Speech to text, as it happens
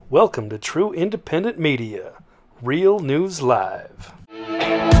Welcome to True Independent Media, Real News Live.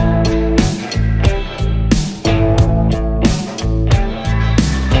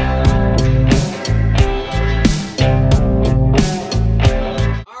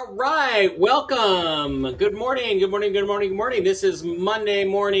 All right, welcome. Good morning. This is Monday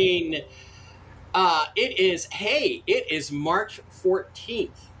morning. It is March 14th.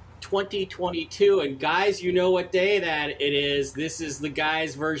 2022, and guys, you know what day that it is. This is the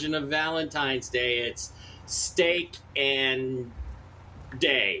guys' version of Valentine's Day. It's steak and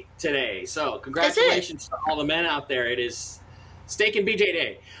day today. So congratulations to all the men out there. It is steak and BJ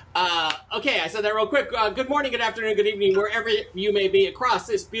day. Okay, I said that real quick. Good morning, good afternoon, good evening, wherever you may be across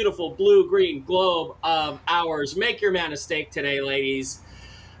this beautiful blue-green globe of ours. Make your man a steak today, ladies.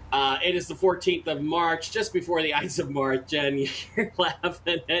 It is the 14th of March, just before the Ides of March. Jen, you're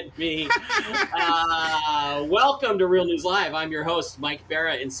laughing at me. Welcome to Real News Live. I'm your host, Mike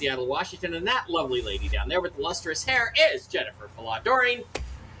Barra in Seattle, Washington, and that lovely lady down there with the lustrous hair is Jennifer Falah-Doring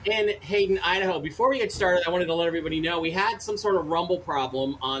in Hayden, Idaho. Before we get started, I wanted to let everybody know we had some sort of rumble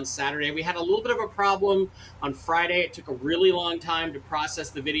problem on Saturday. We had a little bit of a problem on Friday. It took a really long time to process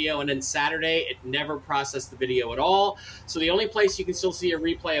the video, and then Saturday, it never processed the video at all. So the only place you can still see a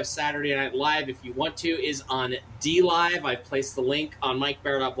replay of Saturday Night Live, if you want to, is on DLive. I've placed the link on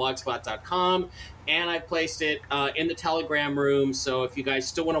mikebarra.blogspot.com, and I've placed it in the Telegram room. So if you guys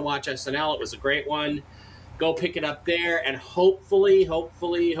still want to watch SNL, it was a great one. Go pick it up there, and hopefully,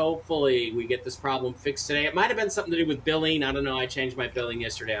 we get this problem fixed today. It might have been something to do with billing. I don't know. I changed my billing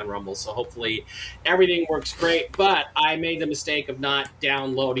yesterday on Rumble, so hopefully everything works great. But I made the mistake of not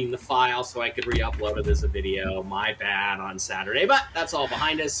downloading the file so I could re-upload it as a video. My bad on Saturday, but that's all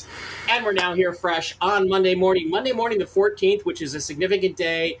behind us. And we're now here fresh on Monday morning the 14th, which is a significant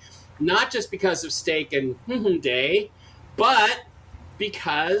day, not just because of steak and day, but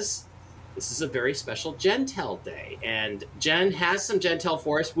because this is a very special Gentel day, and Jen has some Gentel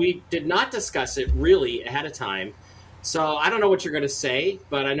for us. We did not discuss it really ahead of time, so I don't know what you're going to say,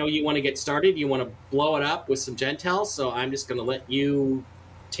 but I know you want to get started. You want to blow it up with some Gentel, so I'm just going to let you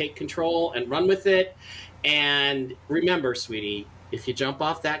take control and run with it. And remember, sweetie, if you jump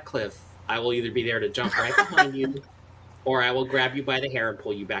off that cliff, I will either be there to jump right behind you, or I will grab you by the hair and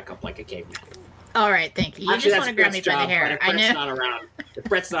pull you back up like a caveman. All right, thank you. You just want to grab me by the hair. I know. If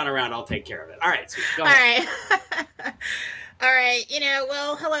Brett's not around, I'll take care of it. All right, sweet. Go ahead. All right.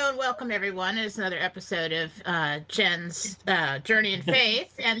 Hello and welcome, everyone. It's another episode of Jen's Journey in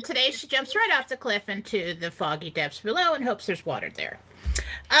Faith. And today she jumps right off the cliff into the foggy depths below and hopes there's water there.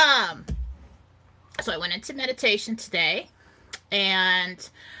 So I went into meditation today, and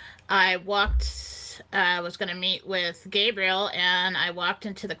I was going to meet with Gabriel, and I walked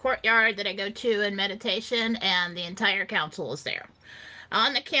into the courtyard that I go to in meditation, and the entire council is there.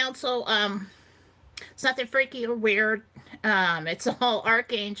 On the council, it's nothing freaky or weird. It's all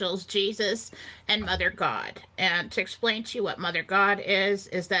archangels, Jesus, and Mother God. And to explain to you what Mother God is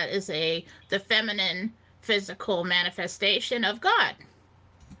the feminine physical manifestation of God.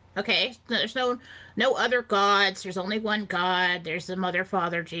 Okay, there's no other gods. There's only one God. There's the Mother,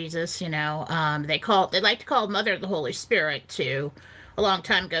 Father, Jesus. They like to call Mother the Holy Spirit too. A long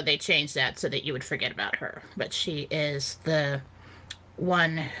time ago, they changed that so that you would forget about her. But she is the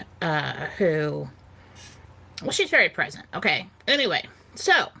one she's very present. Okay. Anyway,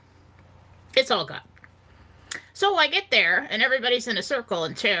 so it's all God. So I get there, and everybody's in a circle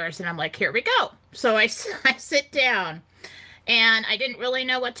in chairs, and I'm like, here we go. So I sit down. And I didn't really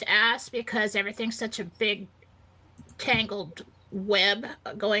know what to ask because everything's such a big, tangled web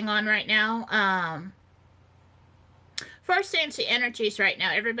going on right now. First things, the energies right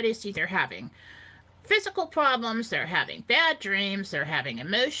now, everybody's either having physical problems, they're having bad dreams, they're having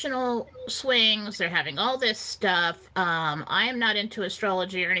emotional swings, they're having all this stuff. I am not into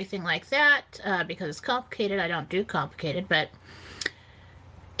astrology or anything like that because it's complicated. I don't do complicated, but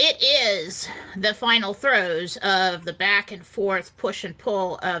it is the final throes of the back and forth push and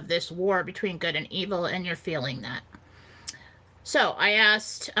pull of this war between good and evil, and you're feeling that. So I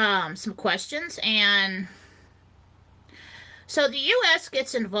asked some questions, and so the U.S.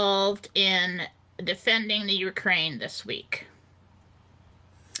 gets involved in defending the Ukraine this week.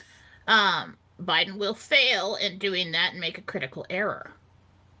 Biden will fail in doing that and make a critical error.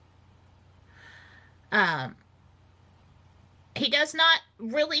 He does not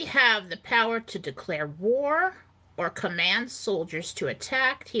really have the power to declare war or command soldiers to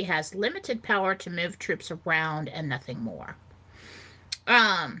attack. He has limited power to move troops around and nothing more.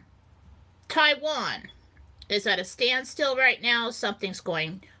 Taiwan is at a standstill right now. Something's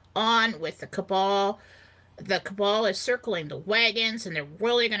going on with the cabal The cabal is circling the wagons, and they're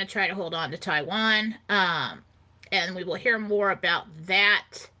really going to try to hold on to Taiwan. And we will hear more about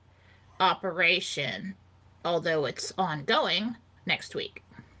that operation, although it's ongoing, next week.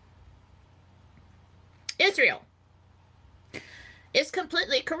 Israel is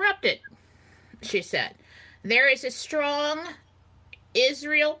completely corrupted, she said. There is a strong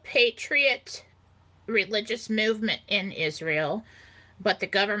Israel patriot religious movement in Israel, but the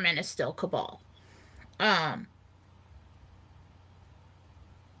government is still cabal.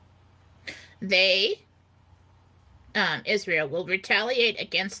 Israel will retaliate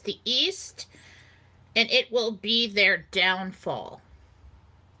against the East, and it will be their downfall.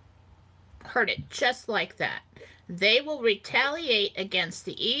 Heard it just like that. They will retaliate against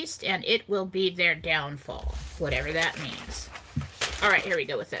the East, and it will be their downfall, whatever that means. All right, here we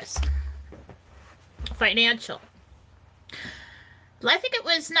go with this. Financial. Well, I think it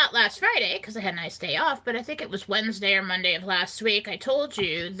was not last Friday because I had a nice day off, but I think it was Wednesday or Monday of last week. I told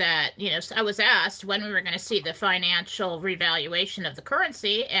you that, I was asked when we were going to see the financial revaluation of the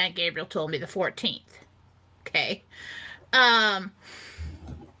currency, and Gabriel told me the 14th. Okay. I'm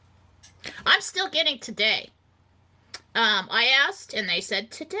still getting today. I asked, and they said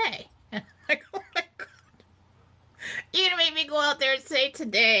today. Like, oh my God. You're going to make me go out there and say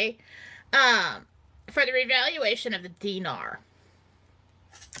today. For the revaluation of the dinar.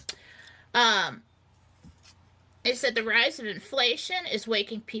 It said the rise of inflation is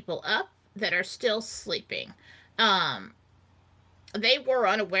waking people up that are still sleeping. They were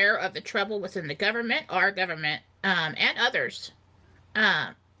unaware of the trouble within the government, our government, and others.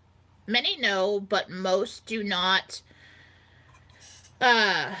 Many know, but most do not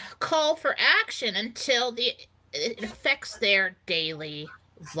call for action until it affects their daily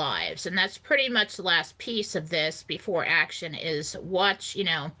lives. And that's pretty much the last piece of this before action is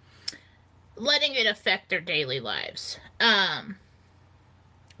letting it affect their daily lives.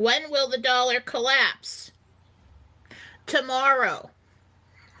 When will the dollar collapse? Tomorrow.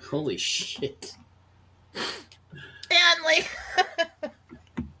 Holy shit. And like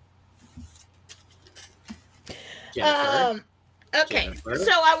Jennifer? Okay. Jennifer?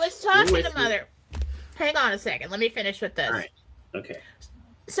 So I was talking You're to with Mother. Hang on a second. Let me finish with this. All right. Okay.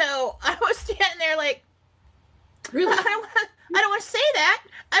 So I was standing there like, Really? I don't want to say that.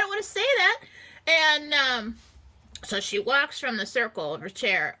 I don't want to say that. And so she walks from the circle of her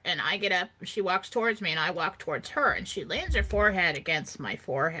chair, and I get up, and she walks towards me, and I walk towards her, and she leans her forehead against my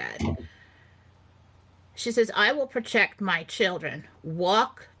forehead. She says, I will protect my children.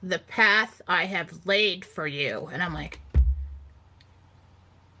 Walk the path I have laid for you. And I'm like,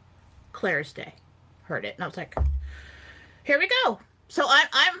 Claire's Day. Heard it. And I was like, here we go. So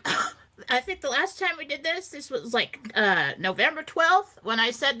I think the last time we did this was like November 12th when I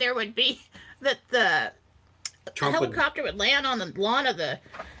said there would be that the helicopter would land on the lawn of the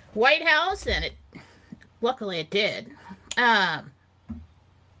White House, and luckily it did.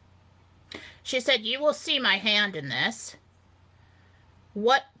 She said, you will see my hand in this.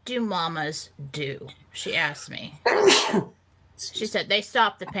 What do mamas do? She asked me. She said, they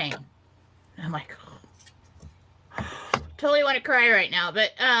stop the pain. I'm like, totally want to cry right now,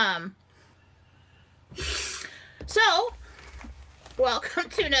 but so welcome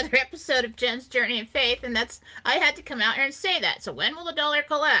to another episode of Jen's Journey in Faith, and I had to come out here and say that. So when will the dollar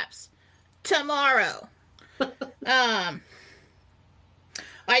collapse? Tomorrow.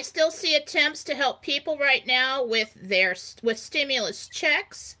 I still see attempts to help people right now with stimulus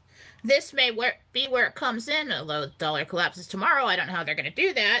checks. This may be where it comes in, although the dollar collapses tomorrow. I don't know how they're going to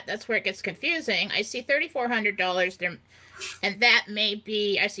do that. That's where it gets confusing. I see $3,400 there, and that may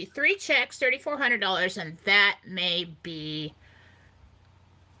be, I see 3 checks, $3,400, and that may be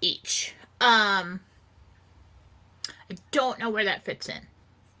each. I don't know where that fits in.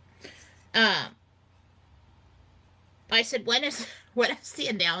 I said, when is the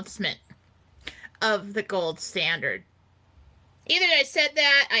announcement of the gold standard? Either I said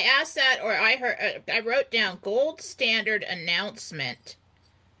that, I asked that, or I wrote down gold standard announcement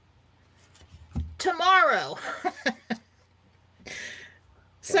tomorrow.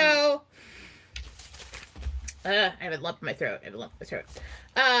 So, I have a lump in my throat.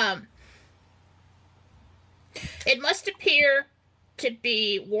 It must appear to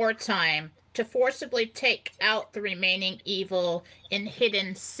be wartime to forcibly take out the remaining evil in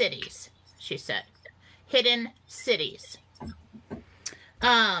hidden cities, she said. Hidden cities.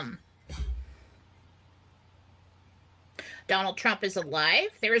 Donald Trump is alive.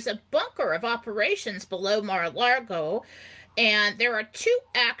 There is a bunker of operations below Mar-a-Lago, and there are 2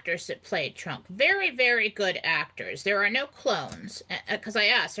 actors that played Trump. Very, very good actors. There are no clones. Because I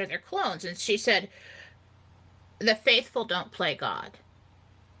asked, are there clones? And she said, the faithful don't play God.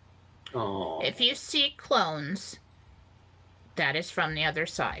 Oh. If you see clones, that is from the other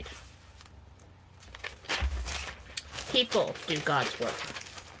side. People do God's work,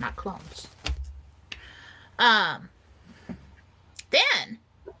 not clones. Then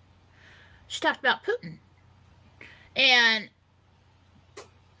she talked about Putin, and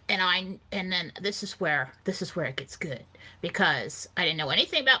then this is where it gets good, because I didn't know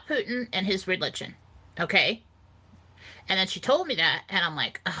anything about Putin and his religion. Okay, and then she told me that, and I'm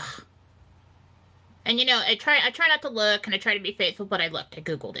like, ugh. And I try not to look, and I try to be faithful, but I looked, I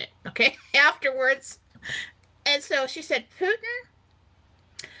Googled it, okay, afterwards. And so she said, Putin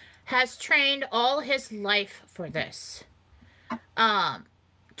has trained all his life for this,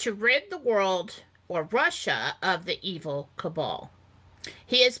 to rid the world, or Russia, of the evil cabal.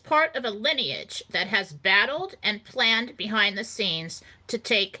 He is part of a lineage that has battled and planned behind the scenes to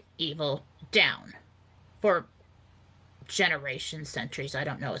take evil down for generations, centuries, I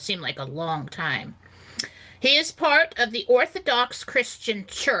don't know. It seemed like a long time. He is part of the Orthodox Christian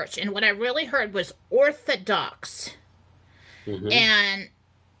Church, and what I really heard was Orthodox. Mhm.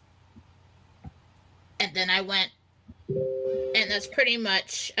 And then I went, and that's pretty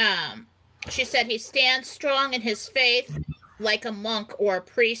much, she said he stands strong in his faith like a monk or a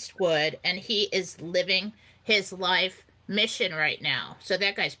priest would, and he is living his life mission right now. So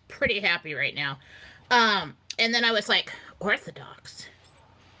that guy's pretty happy right now. And then I was like, Orthodox?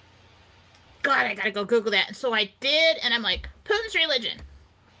 God, I gotta go Google that. And so I did, and I'm like, Putin's religion.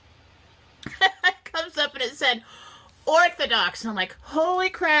 It comes up and it said Orthodox. And I'm like,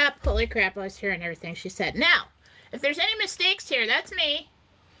 holy crap, I was hearing everything she said. Now, if there's any mistakes here, that's me.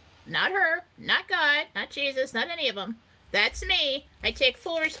 Not her, not God, not Jesus, not any of them. That's me. I take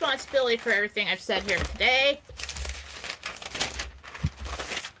full responsibility for everything I've said here today.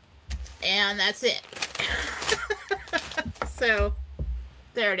 And that's it. So,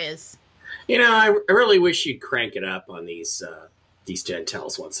 there it is. I really wish you'd crank it up on these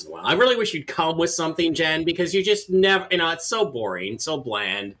Gentels once in a while. I really wish you'd come with something, Jen, because you just never, it's so boring, so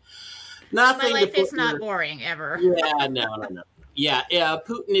bland. Nothing. My life is not boring, ever. Yeah, no. Yeah,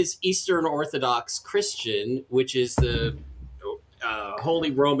 Putin is Eastern Orthodox Christian, which is the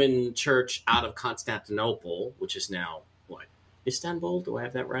Holy Roman Church out of Constantinople, which is now, what, Istanbul? Do I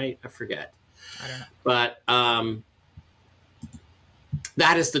have that right? I forget. I don't know. But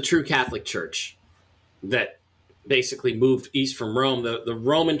that is the true Catholic Church that basically moved east from Rome. The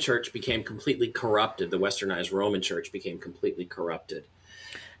Roman Church became completely corrupted. The Westernized Roman Church became completely corrupted.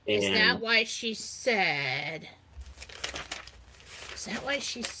 Is that why she said...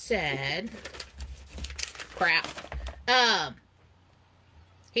 Crap.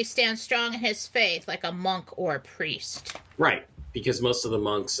 He stands strong in his faith like a monk or a priest. Right, because most of the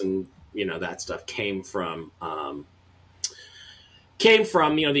monks and that stuff came from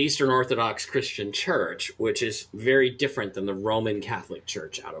the Eastern Orthodox Christian Church, which is very different than the Roman Catholic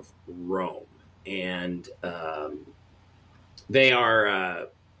Church out of Rome, and they are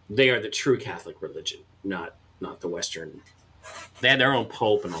the true Catholic religion, not the Western. They had their own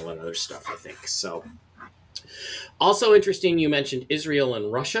pope and all that other stuff, I think. So, also interesting, you mentioned Israel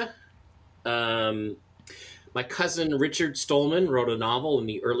and Russia. My cousin Richard Stallman wrote a novel in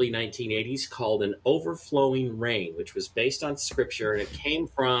the early 1980s called An Overflowing Rain, which was based on scripture, and it came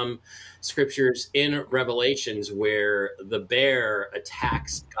from scriptures in Revelations where the bear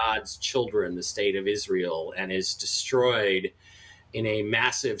attacks God's children, the state of Israel, and is destroyed in a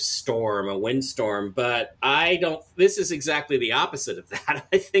massive storm, a windstorm. But this is exactly the opposite of that.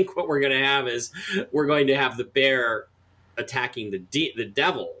 I think what we're going to have is we're going to have the bear attacking the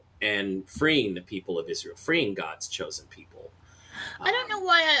devil and freeing the people of Israel, freeing God's chosen people. I don't know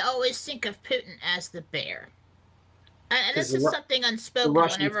why I always think of Putin as the bear. And this is something unspoken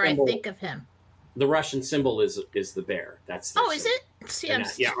whenever I think of him. The Russian symbol is the bear. That's is it? See,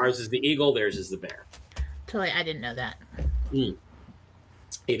 yeah, ours is the eagle, theirs is the bear. Totally, I didn't know that.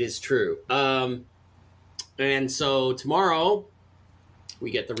 It is true. And so tomorrow we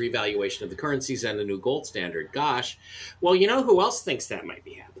get the revaluation of the currencies and the new gold standard. Gosh. Well, who else thinks that might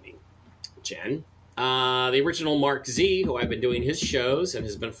be happening, Jen? The original Mark Z, who I've been doing his shows and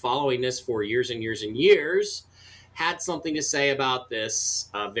has been following this for years and years and years, had something to say about this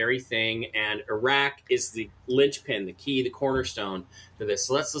very thing. And Iraq is the linchpin, the key, the cornerstone to this.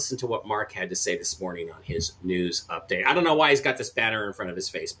 So let's listen to what Mark had to say this morning on his news update. I don't know why he's got this banner in front of his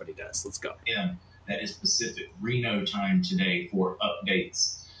face, but he does. Let's go. Yeah. That is Pacific Reno time today for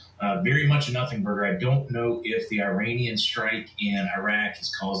updates. Very much a nothing burger. I don't know if the Iranian strike in Iraq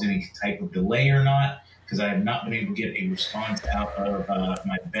has caused any type of delay or not, because I have not been able to get a response out of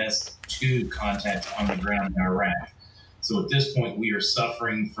my best two contacts on the ground in Iraq. So at this point, we are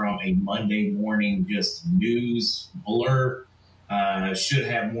suffering from a Monday morning just news blur. Should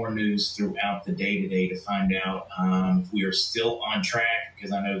have more news throughout the day today to find out if we are still on track,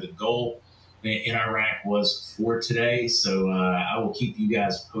 because I know the goal in Iraq was for today. So I will keep you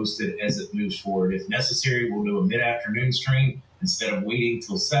guys posted as it moves forward. If necessary, we'll do a mid-afternoon stream instead of waiting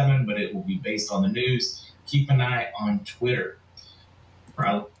till 7, but it will be based on the news. Keep an eye on Twitter.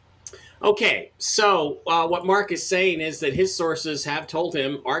 Riley? Okay, so what Mark is saying is that his sources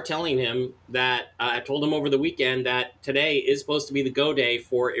are telling him that, I told him over the weekend that today is supposed to be the go day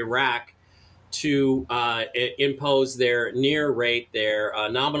for Iraq to impose their NEAR rate, their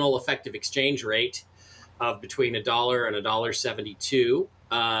nominal effective exchange rate of between $1 and $1.72.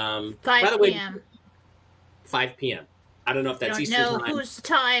 5 by the way, p.m. 5 p.m. I don't know if that's I Eastern don't know time. whose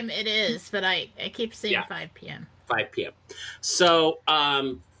time it is, but I keep seeing Yeah. 5 p.m. 5 p.m. So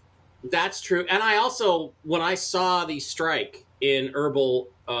that's true. And I also, when I saw the strike in Erbil,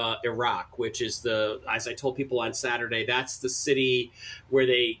 Iraq, which is as I told people on Saturday, that's the city where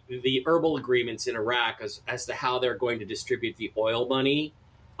the Erbil agreements in Iraq as to how they're going to distribute the oil money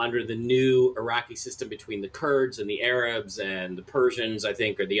under the new Iraqi system between the Kurds and the Arabs and the Persians, I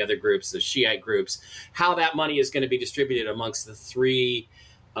think, or the other groups, the Shiite groups, how that money is going to be distributed amongst the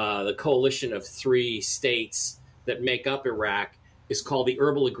coalition of 3 states that make up Iraq is called the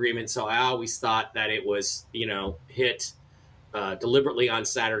Erbil Agreement. So I always thought that it was, hit deliberately on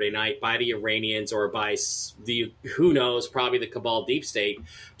Saturday night by the Iranians or by who knows, probably the Cabal deep state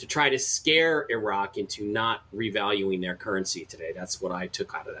to try to scare Iraq into not revaluing their currency today. That's what I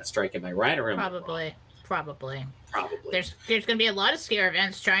took out of that strike. Am I right or am I wrong? Probably. Probably. There's going to be a lot of scare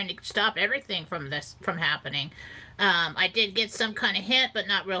events trying to stop everything from happening. I did get some kind of hint, but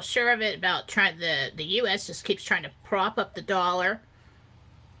not real sure of it, about the U.S. just keeps trying to prop up the dollar.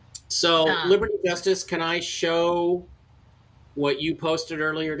 So, Liberty Justice, can I show what you posted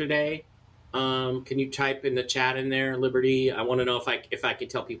earlier today? Can you type in the chat in there, Liberty? I want to know if I can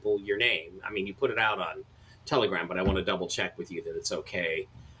tell people your name. I mean, you put it out on Telegram, but I want to double check with you that it's okay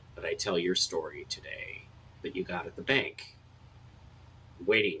that I tell your story today that you got at the bank.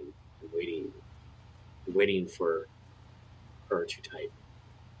 Waiting for her to type.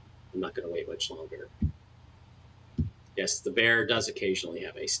 I'm not going to wait much longer. Yes, the bear does occasionally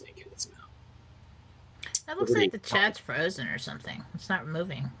have a snake in its mouth. That looks like the chat's frozen or something. It's not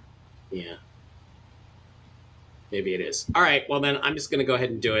moving. Yeah. Maybe it is. All right. Well, then I'm just going to go ahead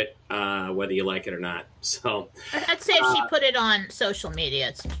and do it, whether you like it or not. So I'd say if she put it on social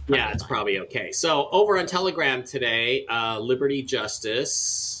media, it's probably okay. So over on Telegram today, Liberty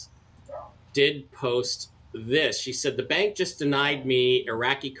Justice did post this. She said, the bank just denied me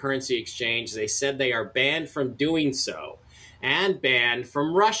Iraqi currency exchange. They said they are banned from doing so and banned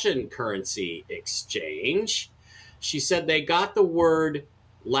from Russian currency exchange. She said they got the word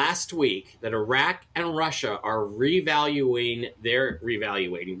last week that Iraq and Russia are revaluing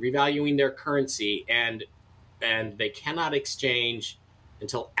their currency, and they cannot exchange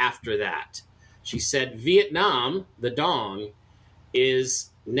until after that. She said Vietnam, the Dong, is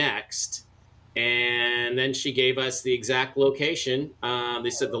next. And then she gave us the exact location. They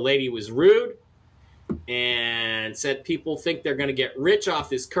said the lady was rude and said people think they're going to get rich off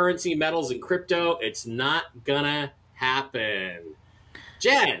this currency, metals, and crypto. It's not going to happen.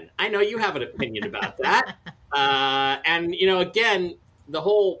 Jen, I know you have an opinion about that. And, again, the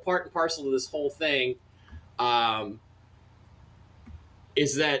whole part and parcel of this whole thing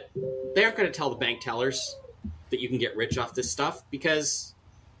is that they aren't going to tell the bank tellers that you can get rich off this stuff, because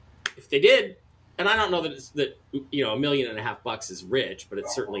if they did, and I don't know that $1.5 million is rich, but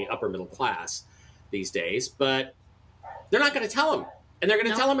it's certainly upper middle class these days. But they're not going to tell them, and they're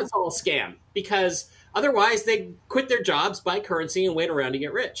going to tell them it's all a scam, because otherwise they quit their jobs, buy currency, and wait around to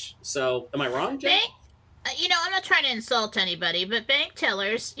get rich. So, am I wrong, Jen? I'm not trying to insult anybody, but bank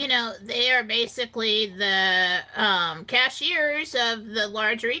tellers, they are basically the cashiers of the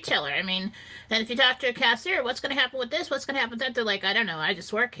large retailer. I mean, and if you talk to a cashier, what's going to happen with this? What's going to happen with that? They're like, I don't know. I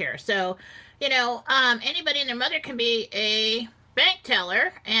just work here. So, anybody and their mother can be a bank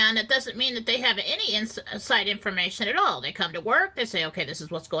teller, and it doesn't mean that they have any inside information at all. They come to work. They say, okay, this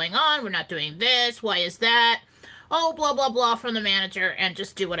is what's going on. We're not doing this. Why is that? Oh, blah, blah, blah from the manager, and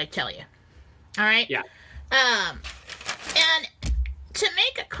just do what I tell you. All right? Yeah. And to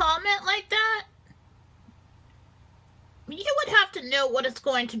make a comment like that, you would have to know what it's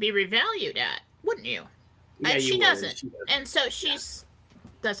going to be revalued at, wouldn't you? Yeah, and she doesn't. And so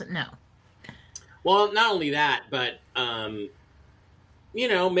doesn't know. Well, not only that, but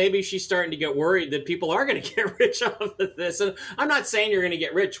maybe she's starting to get worried that people are going to get rich off of this. And I'm not saying you're going to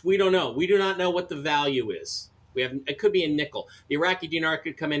get rich. We don't know. We do not know what the value is. It could be a nickel. The Iraqi dinar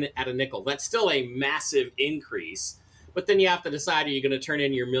could come in at a nickel. That's still a massive increase. But then you have to decide, are you going to turn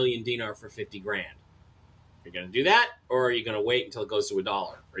in your million dinar for 50 grand? You're going to do that, or are you going to wait until it goes to $1?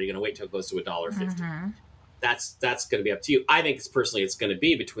 Or are you going to wait until it goes to $1.50? Mm-hmm. That's going to be up to you. I think it's going to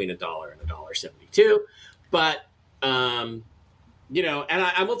be between $1 and $1.72. But and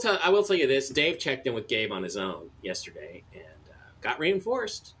I will tell you this. Dave checked in with Gabe on his own yesterday and got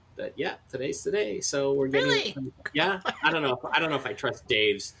reinforced that today's today. So we're getting I don't know if I trust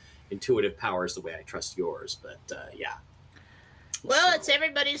Dave's intuitive powers the way I trust yours, but yeah. Well, it's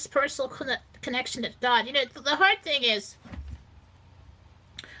everybody's personal connection to God. The hard thing is,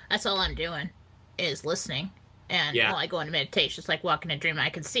 that's all I'm doing is listening. And while I go into meditation, it's like walking a dream. I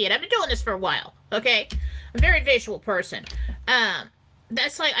can see it. I've been doing this for a while. Okay, I'm a very visual person.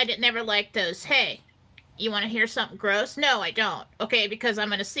 That's like I never liked those. Hey, you want to hear something gross? No, I don't. Okay, because I'm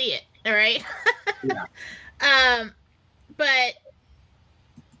going to see it. All right. Yeah. But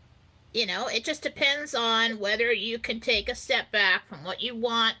it just depends on whether you can take a step back from what you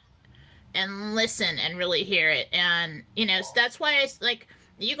want and listen and really hear it. And so that's why I like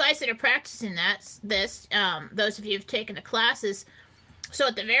you guys that are practicing those of you who've taken the classes. So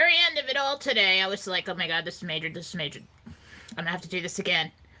at the very end of it all today, I was like, oh my God, this is major. I'm gonna have to do this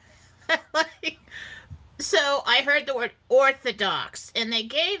again. So I heard the word orthodox, and they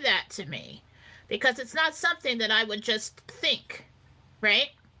gave that to me because it's not something that I would just think, right?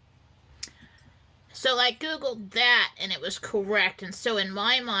 So I Googled that, and it was correct. And so in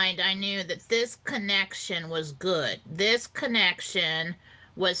my mind, I knew that this connection was good. This connection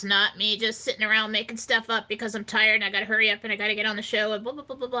was not me just sitting around making stuff up because I'm tired and I got to hurry up and I got to get on the show and blah, blah,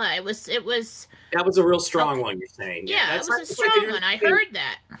 blah, blah, blah. It was. That was a real strong one, you're saying. Yeah, it was a strong one. I heard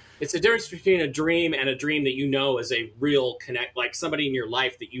that. It's the difference between a dream and a dream that is a real connect, like somebody in your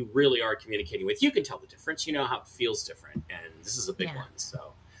life that you really are communicating with. You can tell the difference. You know how it feels different. And this is a big one.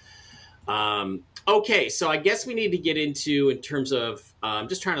 So, okay. So I guess we need to get into, in terms of,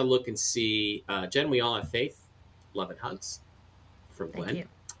 just trying to look and see, Jen, we all have faith, love and hugs from Glenn. Thank you.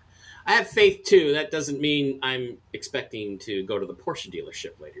 I have faith too. That doesn't mean I'm expecting to go to the Porsche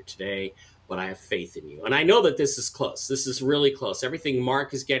dealership later today, but I have faith in you. And I know that this is close. This is really close. Everything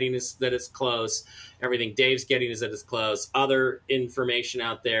Mark is getting is that it's close. Everything Dave's getting is that it's close. Other information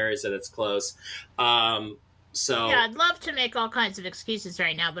out there is that it's close. So yeah, I'd love to make all kinds of excuses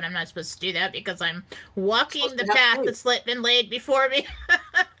right now, but I'm not supposed to do that because I'm walking the path that's been laid before me.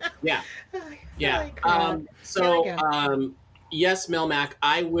 Yeah. Yeah. Yes, Melmac,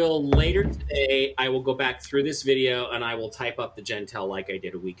 I will later today, I will go back through this video and I will type up the Gentel like I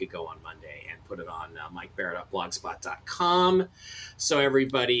did a week ago on Monday and put it on MikeBarrett.blogspot.com so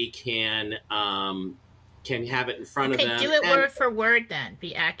everybody can have it in front of them. Do it word for word then.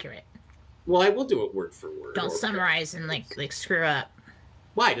 Be accurate. Well, I will do it word for word. Don't summarize and like screw up.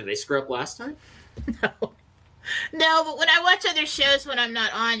 Why? Did they screw up last time? No, but when I watch other shows when I'm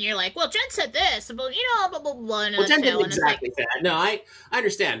not on, you're like, well, Jen said this, blah, blah, blah, blah. Well, Jen didn't exactly say that. No, I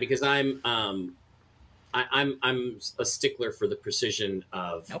understand because I'm a stickler for the precision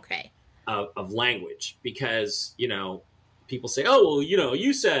of language because, people say, oh, well,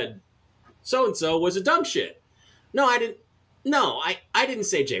 you said so-and-so was a dumb shit. No, I didn't. No, I didn't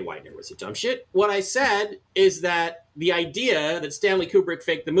say Jay Weidner was a dumb shit. What I said is that the idea that Stanley Kubrick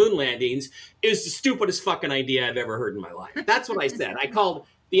faked the moon landings is the stupidest fucking idea I've ever heard in my life. That's what I said. I called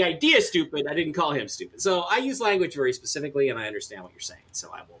the idea stupid. I didn't call him stupid. So I use language very specifically, and I understand what you're saying. So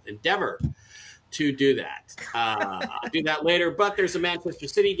I will endeavor to do that. I'll do that later. But there's a Manchester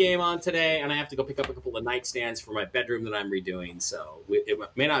City game on today, and I have to go pick up a couple of nightstands for my bedroom that I'm redoing. So it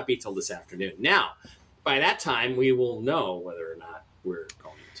may not be till this afternoon. Now, by that time, we will know whether or not we're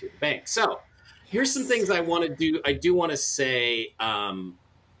going to the bank. So here's some things I want to do. I do want to say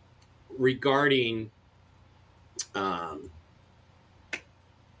regarding the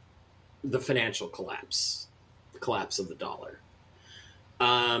financial collapse, the collapse of the dollar.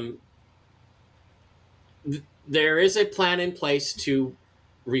 There is a plan in place to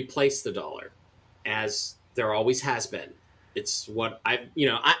replace the dollar, as there always has been. It's what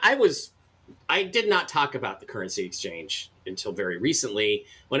I did not talk about the currency exchange until very recently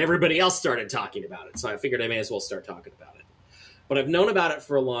when everybody else started talking about it. So I figured I may as well start talking about it. But I've known about it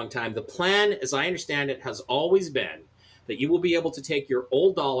for a long time. The plan, as I understand it, has always been that you will be able to take your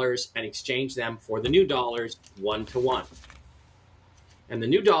old dollars and exchange them for the new dollars 1-to-1. And the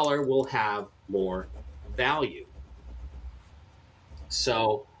new dollar will have more value.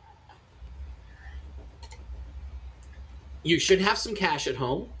 So You should have some cash at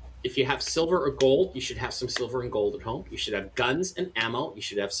home. If you have silver or gold, you should have some silver and gold at home. You should have guns and ammo. You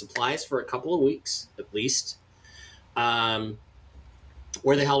should have supplies for a couple of weeks at least. Where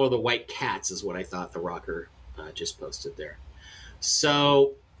the hell are the white cats is what I thought the rocker just posted there.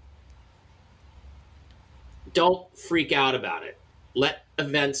 So don't freak out about it. Let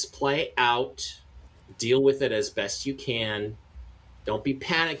events play out. Deal with it as best you can. Don't be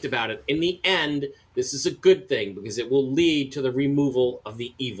panicked about it. In the end, this is a good thing because it will lead to the removal of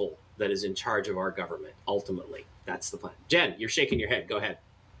the evil that is in charge of our government, ultimately. That's the plan. Jen, you're shaking your head. Go ahead.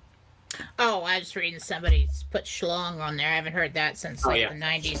 Oh, I was reading somebody's put schlong on there. I haven't heard that since Oh, like yeah. the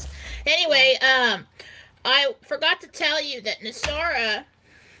 90s. Anyway, I forgot to tell you that NESARA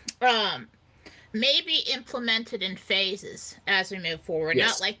may be implemented in phases as we move forward,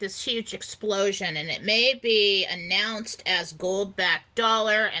 Yes. not like this huge explosion, and it may be announced as gold-backed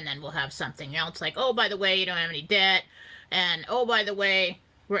dollar, and then we'll have something else like, oh, by the way, you don't have any debt, and oh, by the way,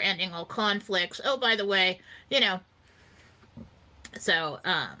 we're ending all conflicts, oh, by the way, so,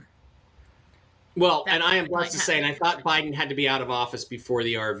 Well, That and I am might blessed to say, and I thought Biden had to be out of office before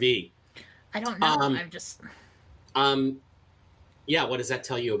the RV. I don't know, I'm just... Yeah, what does that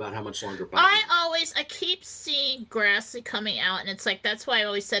tell you about how much longer Biden? I keep seeing Grassley coming out, and it's like, that's why I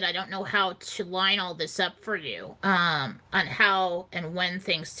always said I don't know how to line all this up for you, on how and when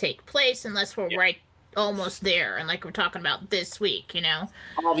things take place, unless we're right almost there, and like we're talking about this week,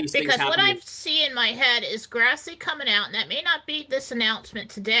 All these things Because what happen. I see in my head is Grassley coming out, and that may not be this announcement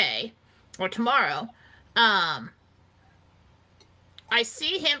today or tomorrow. I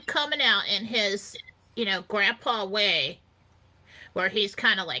see him coming out in his, grandpa way, where he's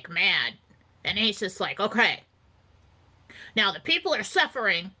kind of like mad, and he's just like, okay, now the people are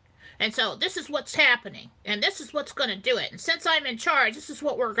suffering, and so this is what's happening, and this is what's going to do it, and since I'm in charge, this is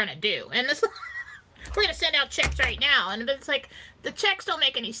what we're going to do, and this we're going to send out checks right now, and it's like, the checks don't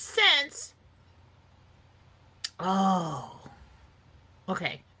make any sense. Oh,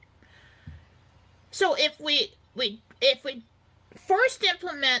 okay. So if we first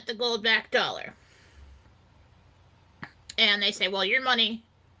implement the gold-backed dollar, and they say, well, your money,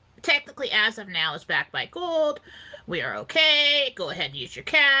 technically as of now, is backed by gold. We are okay. Go ahead and use your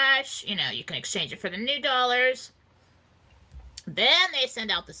cash. You can exchange it for the new dollars. Then they send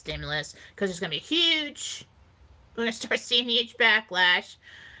out the stimulus because there's going to be huge. We're going to start seeing huge backlash.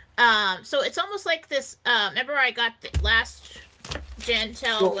 So it's almost like this. Remember, I got the last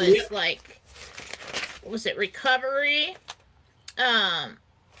Gentel was like, what was it, recovery?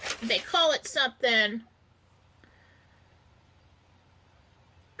 They call it something.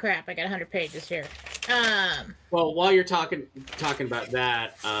 Crap, I got 100 pages here. Well, while you're talking about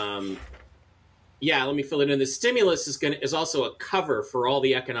that, let me fill it in. The stimulus is also a cover for all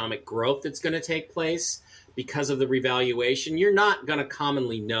the economic growth that's going to take place because of the revaluation. You're not going to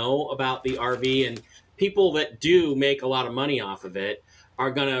commonly know about the RV, and people that do make a lot of money off of it are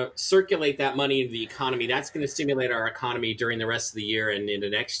going to circulate that money into the economy. That's going to stimulate our economy during the rest of the year and into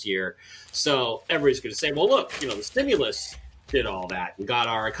next year. So everybody's going to say, well, look, the stimulus did all that and got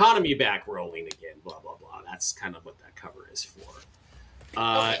our economy back rolling again, blah, blah, blah. That's kind of what that cover is for.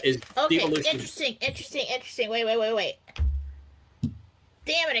 Okay, interesting. Wait.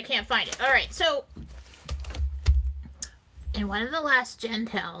 Damn it, I can't find it. All right, so in one of the last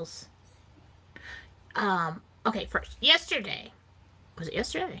Gentels, first, yesterday, was it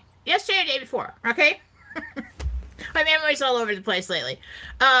yesterday? Yesterday or the day before, okay? My memory's all over the place lately.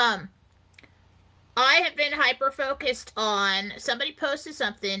 I have been hyper-focused on, somebody posted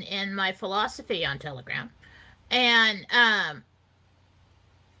something in my philosophy on Telegram, and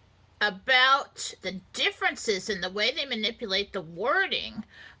about the differences in the way they manipulate the wording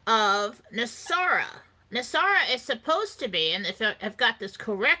of NESARA. NESARA is supposed to be, and if I've got this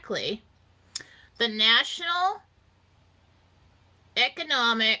correctly, the National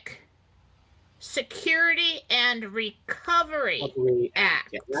Economic Security and Recovery Act.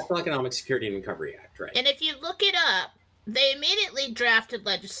 Yeah, National Economic Security and Recovery Act, right. And if you look it up, they immediately drafted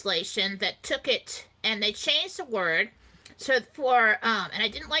legislation that took it, and they changed the word. So and I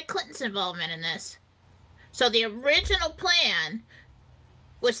didn't like Clinton's involvement in this. So the original plan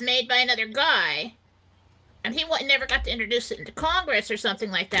was made by another guy, and he never got to introduce it into Congress or something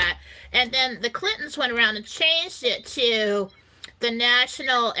like that. And then the Clintons went around and changed it to the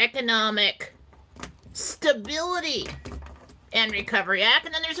National Economic Stability and Recovery Act.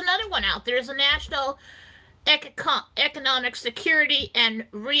 And then there's another one out. There's a National Economic Security and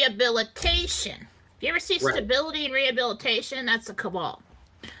Rehabilitation. If you ever see stability and rehabilitation, that's a cabal.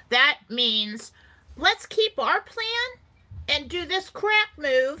 That means let's keep our plan and do this crap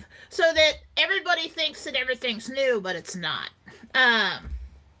move so that everybody thinks that everything's new, but it's not.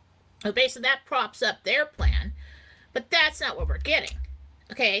 So basically that props up their plan, but that's not what we're getting.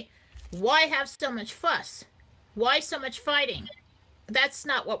 Okay, why have so much fuss? Why so much fighting? That's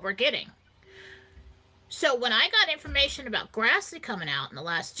not what we're getting. So when I got information about Grassley coming out in the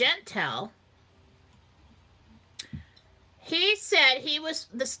last Gentel, he said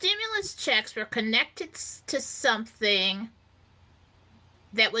the stimulus checks were connected to something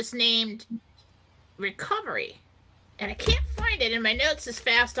that was named recovery. And I can't find it in my notes as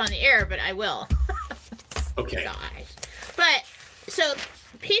fast on the air, but I will. Okay. Gosh. But, so,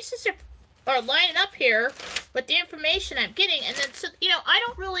 pieces are lining up here with the information I'm getting, and then, so, I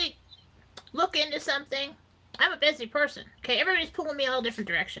don't really look into something. I'm a busy person, okay? Everybody's pulling me all different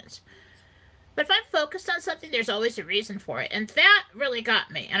directions. But if I'm focused on something, there's always a reason for it. And that really got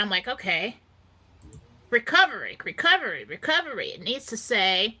me. And I'm like, okay, recovery. It needs to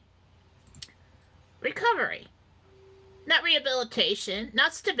say recovery. Not rehabilitation,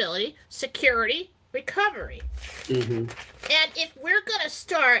 not stability, security, recovery. Mm-hmm. And if we're going to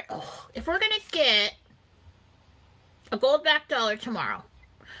get a gold-backed dollar tomorrow,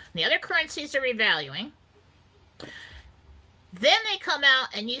 and the other currencies are revaluing, then they come out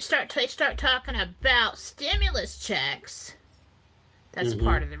and they start talking about stimulus checks. That's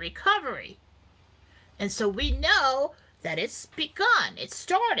part of the recovery. And so we know that it's begun, it's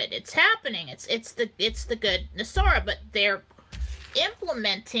started, it's happening, it's the good NESARA, but they're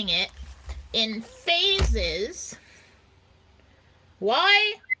implementing it in phases.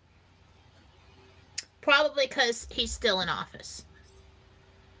 Why? Probably because he's still in office.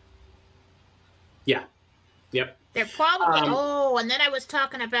 Yeah. Yep. They're probably and then I was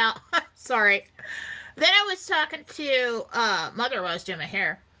talking about sorry. Then I was talking to mother was doing my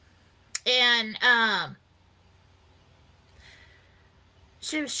hair. And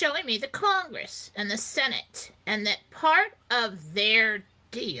she was showing me the Congress and the Senate, and that part of their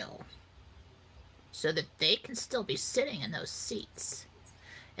deal, so that they can still be sitting in those seats,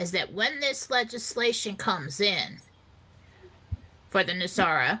 is that when this legislation comes in for the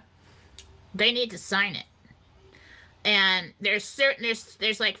NESARA, they need to sign it. And there's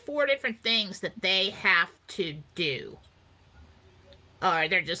like 4 different things that they have to do, or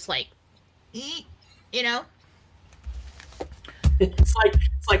they're just like, It's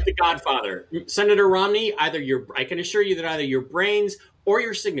like The Godfather. Senator Romney, I can assure you that either your brains or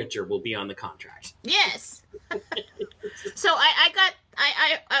your signature will be on the contract. Yes. So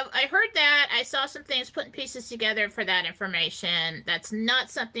I heard that. I saw some things, putting pieces together for that information. That's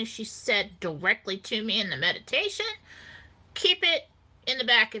not something she said directly to me in the meditation. Keep it in the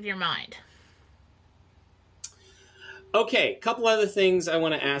back of your mind. Okay, a couple other things I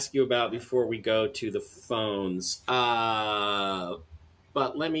want to ask you about before we go to the phones. But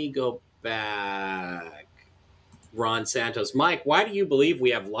let me go back. Ron Santos. Mike, why do you believe we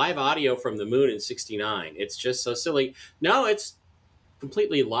have live audio from the moon in 69? It's just so silly. No, it's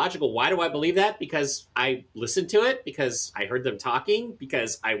completely logical. Why do I believe that? Because I listened to it, because I heard them talking,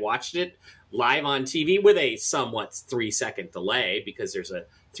 because I watched it live on TV with a somewhat 3-second delay, because there's a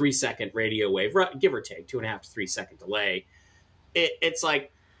 3-second radio wave, give or take, 2.5 to 3 second delay. It's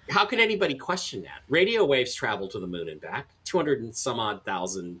like, how could anybody question that? Radio waves travel to the moon and back,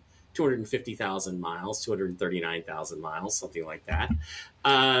 250,000 miles, 239,000 miles, something like that.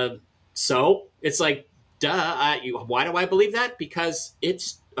 So it's like, duh. Why do I believe that? Because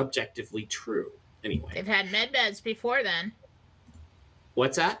it's objectively true. Anyway. They've had med beds before then.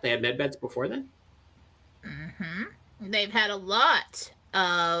 What's that? They had med beds before then? Mm-hmm. They've had a lot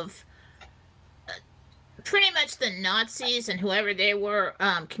of pretty much the Nazis and whoever they were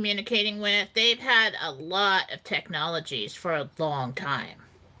communicating with. They've had a lot of technologies for a long time.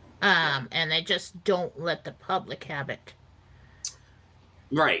 And they just don't let the public have it.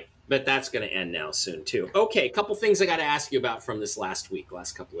 Right. But that's going to end now soon, too. Okay, a couple things I got to ask you about from this last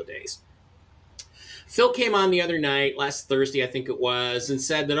couple of days. Phil came on the other night, last Thursday, I think it was, and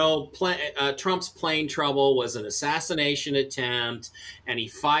said that, Trump's plane trouble was an assassination attempt, and he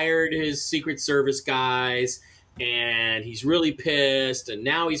fired his Secret Service guys, and he's really pissed, and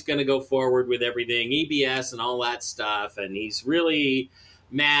now he's going to go forward with everything, EBS and all that stuff, and he's really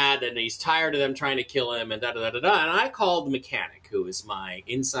mad, and he's tired of them trying to kill him, and da-da-da-da-da. And I called the mechanic, who is my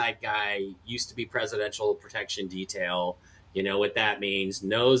inside guy, used to be Presidential Protection Detail, you know what that means,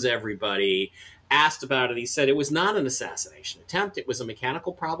 knows everybody, asked about it. He said it was not an assassination attempt. It was a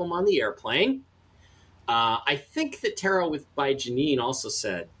mechanical problem on the airplane. I think that Tara by Janine also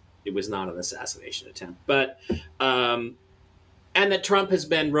said it was not an assassination attempt. But and that Trump has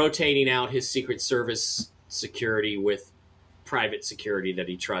been rotating out his Secret Service security with private security that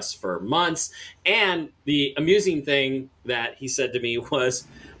he trusts for months. And the amusing thing that he said to me was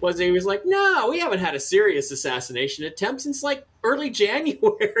he was like, no, we haven't had a serious assassination attempt since like early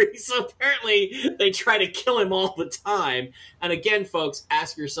January. So apparently they try to kill him all the time. And again, folks,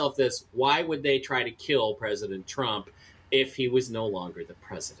 ask yourself this: why would they try to kill President Trump if he was no longer the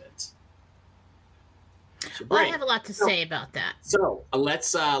president? Well, I have a lot to say about that. So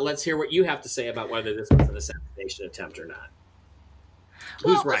let's hear what you have to say about whether this was an assassination attempt or not.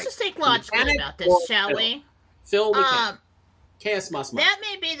 Well, Who's right? let's just think logically about this, shall we? Phil, we can. Chaos must. That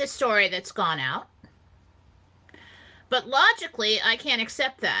may be the story that's gone out. But logically, I can't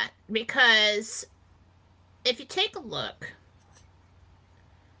accept that, because if you take a look,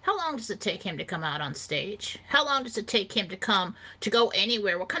 how long does it take him to come out on stage? How long does it take him to go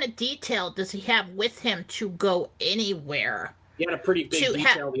anywhere? What kind of detail does he have with him to go anywhere? He had a pretty big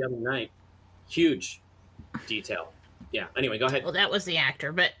detail the other night. Huge detail. Yeah. Anyway, go ahead. Well, that was the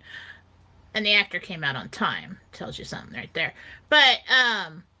actor, and the actor came out on time. Tells you something right there. But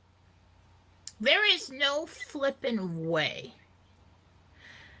there is no flippin' way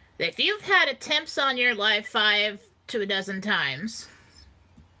that if you've had attempts on your life 5 to a dozen times,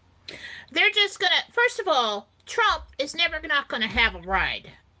 they're just gonna, first of all, Trump is never not gonna have a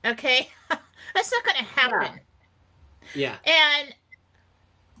ride, okay? That's not gonna happen. Yeah. And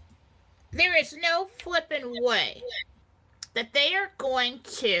there is no flippin' way that they are going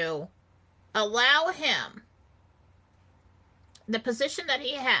to allow him the position that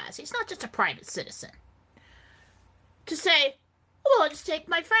he has. He's not just a private citizen. To say, well, I'll just take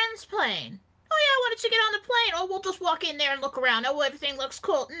my friend's plane. Oh, yeah, why don't you get on the plane? Oh, we'll just walk in there and look around. Oh, everything looks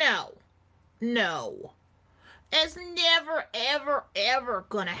cool. No. It's never, ever, ever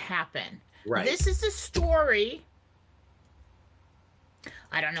going to happen. Right. This is a story.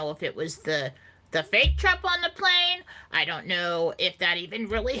 I don't know if it was the fake Trump on the plane. I don't know if that even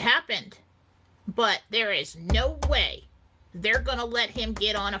really happened. But there is no way they're going to let him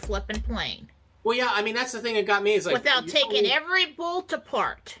get on a flippin' plane. Well, yeah, I mean, that's the thing that got me. Is like, without taking every bolt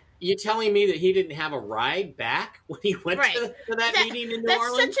apart. You're telling me that he didn't have a ride back when he went to that meeting in New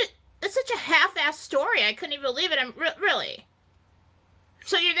Orleans? That's such a half-assed story. I couldn't even believe it. Really.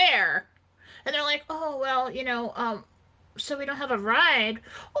 So you're there, and they're like, oh, well, so we don't have a ride.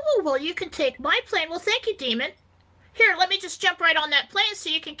 Oh, well, you can take my plane. Well, thank you, demon. Here, let me just jump right on that plane so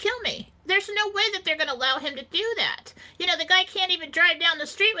you can kill me. There's no way that they're going to allow him to do that. The guy can't even drive down the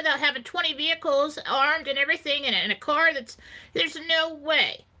street without having 20 vehicles armed and everything in a car. There's no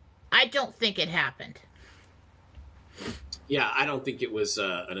way. I don't think it happened. Yeah, I don't think it was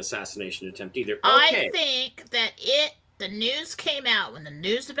an assassination attempt either. Okay. I think that the news came out when the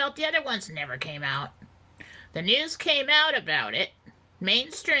news about the other ones never came out. The news came out about it,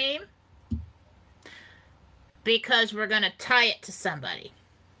 mainstream, because we're going to tie it to somebody.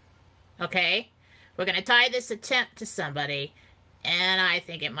 Okay? We're going to tie this attempt to somebody, and I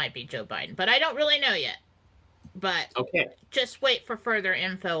think it might be Joe Biden. But I don't really know yet. But just wait for further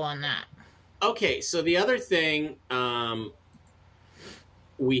info on that. Okay, so the other thing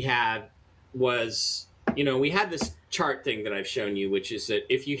we had was, we had this chart thing that I've shown you, which is that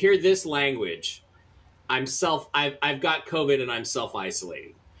if you hear this language, I've got COVID and I'm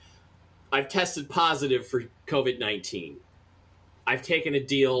self-isolating. I've tested positive for COVID-19. I've taken a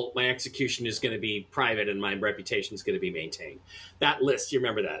deal. My execution is going to be private and my reputation is going to be maintained. That list, you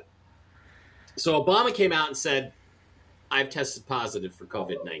remember that? So Obama came out and said, I've tested positive for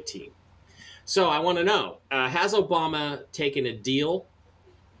COVID-19. So I want to know, has Obama taken a deal,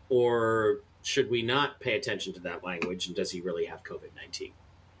 or should we not pay attention to that language, and does he really have COVID-19?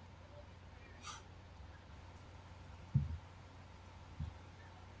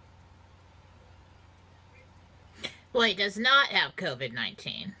 Well, he does not have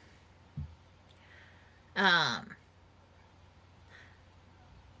COVID-19.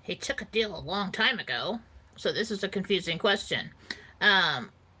 He took a deal a long time ago, so this is a confusing question.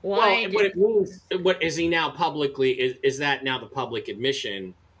 What it means, what is he now publicly? Is that now the public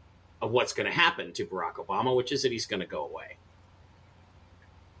admission of what's going to happen to Barack Obama, which is that he's going to go away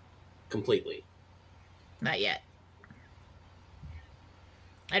completely? Not yet.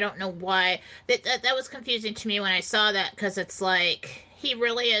 I don't know why. That was confusing to me when I saw that, because it's like he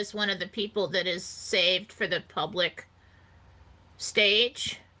really is one of the people that is saved for the public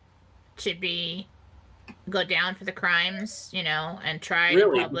stage to go down for the crimes, and tried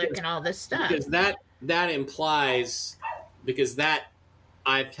in public and all this stuff. Because that implies, because that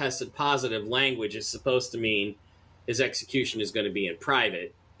I've tested positive language is supposed to mean his execution is going to be in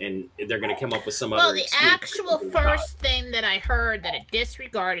private, and they're going to come up with some Well, other. the excuse actual for the first thing that I heard that it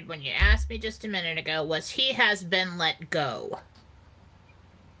disregarded when you asked me just a minute ago was he has been let go.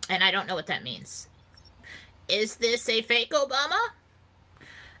 And I don't know what that means. Is this a fake Obama?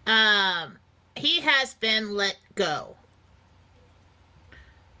 He has been let go.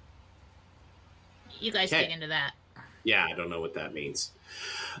 You guys Okay. dig into that. Yeah, I don't know what that means.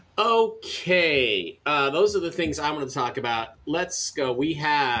 Okay, those are the things I'm going to talk about. Let's go. We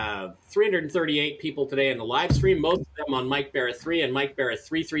have 338 people today in the live stream, most of them on Mike Barra 3 and Mike Barra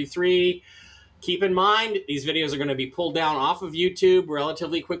 333. Keep in mind, these videos are going to be pulled down off of YouTube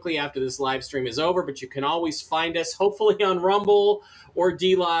relatively quickly after this live stream is over, but you can always find us, hopefully on Rumble or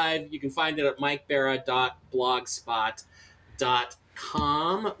DLive. You can find it at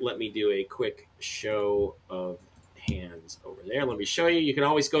mikebarra.blogspot.com. Let me do a quick show of hands over there. Let me show you. You can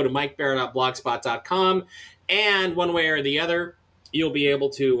always go to mikebarra.blogspot.com, and one way or the other, you'll be able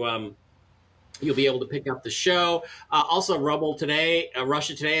to pick up the show. Also, Rumble today,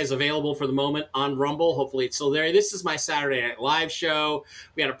 Russia Today is available for the moment on Rumble. Hopefully it's still there. This is my Saturday Night Live show.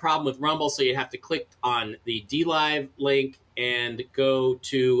 We had a problem with Rumble, so you have to click on the DLive link and go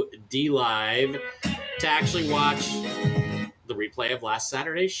to DLive to actually watch the replay of last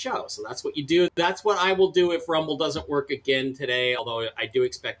Saturday's show. So that's what you do. That's what I will do if Rumble doesn't work again today, although I do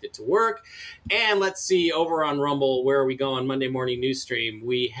expect it to work. And let's see, over on Rumble, where are we going? Monday morning news stream.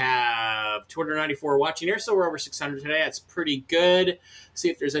 We have 294 watching here, so we're over 600 today. That's pretty good. See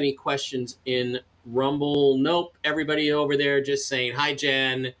if there's any questions in Rumble. Nope. Everybody over there just saying, hi,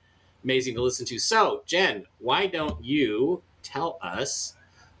 Jen. Amazing to listen to. So, Jen, why don't you tell us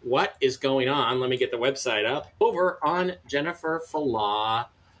what is going on? Let me get the website up over on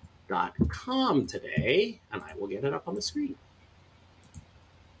jenniferfalah.com today, and I will get it up on the screen.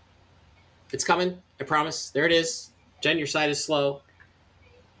 It's coming, I promise. There it is. Jen, your site is slow.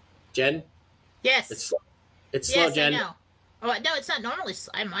 Jen? Yes. It's slow. It's slow, Jen. I know. Oh, no, it's not normally.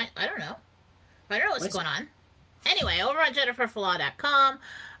 I don't know. I don't know what's going on. Anyway, over on jenniferfalah.com,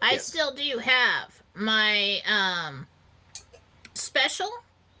 I still do have my special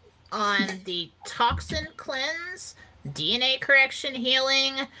on the toxin cleanse, DNA correction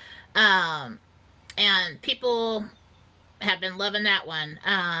healing, and people have been loving that one.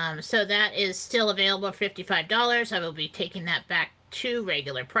 So that is still available at $55. I will be taking that back to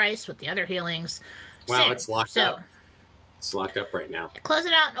regular price with the other healings. Wow, soon. it's locked up. It's locked up right now. Close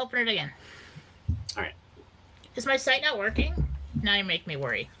it out and open it again. All right. Is my site not working? Now you make me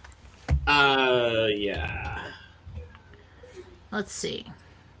worry. Yeah. Let's see.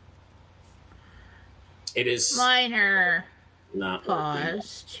 It is minor not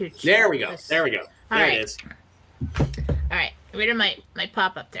pause to check. There we go. This. There we go. There it is. All right. Rid of my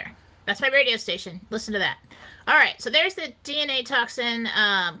pop up there. That's my radio station. Listen to that. All right. So there's the DNA toxin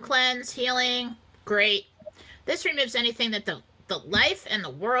cleanse healing. Great. This removes anything that the life and the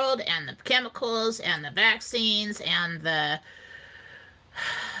world and the chemicals and the vaccines and the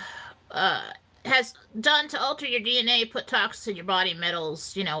has done to alter your DNA, put toxins in your body,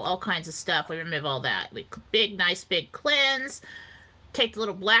 metals, all kinds of stuff. We remove all that. Nice big cleanse. Take the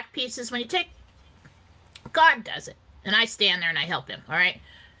little black pieces. When you take, God does it. And I stand there and I help him. All right.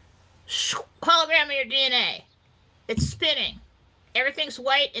 Hologram of your DNA. It's spinning. Everything's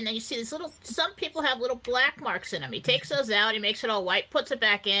white. And then you see these some people have little black marks in them. He takes those out. He makes it all white, puts it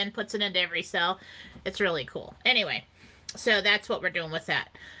back in, puts it into every cell. It's really cool. Anyway, so that's what we're doing with that.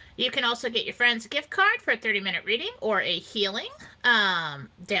 You can also get your friend's gift card for a 30-minute reading or a healing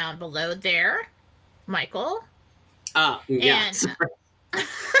down below there, Michael. Yeah. And,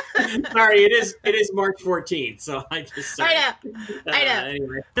 sorry, it is March 14th, so I just. Sorry. I know.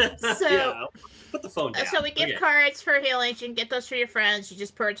 Anyway. So, yeah, put the phone down. So we give cards for healings. You can get those for your friends. You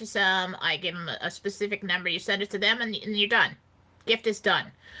just purchase them. I give them a specific number. You send it to them, and you're done. Gift is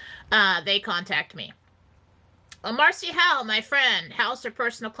done. They contact me. Marcy Howe, my friend, House or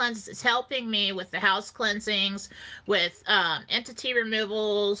Personal Cleanses, is helping me with the house cleansings, with entity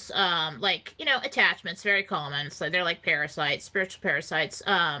removals, attachments, very common. So they're like parasites, spiritual parasites.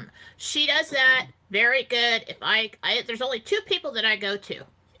 She does that very good. If I there's only two people that I go to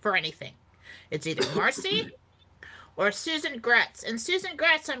for anything. It's either Marcy or Susan Gretz. And Susan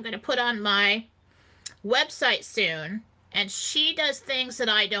Gretz I'm going to put on my website soon. And she does things that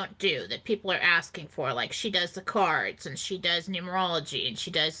I don't do, that people are asking for. Like, she does the cards, and she does numerology, and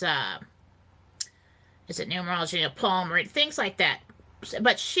she does, is it numerology, palm reading, things like that.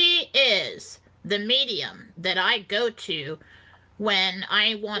 But she is the medium that I go to when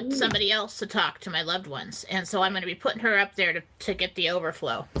I want somebody else to talk to my loved ones. And so I'm going to be putting her up there to get the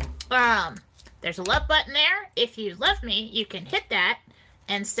overflow. There's a love button there. If you love me, you can hit that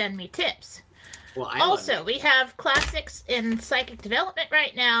and send me tips. Well, Also, we have classics in psychic development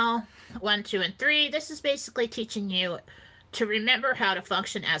right now, 1, 2, and 3. This is basically teaching you to remember how to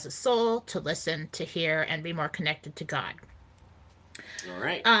function as a soul, to listen, to hear, and be more connected to God. All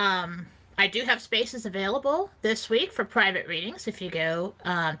right. I do have spaces available this week for private readings. If you go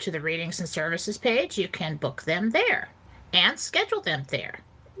to the readings and services page, you can book them there and schedule them there.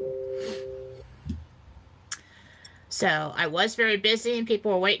 So I was very busy and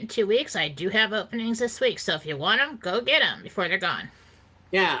people were waiting 2 weeks. I do have openings this week. So if you want them, go get them before they're gone.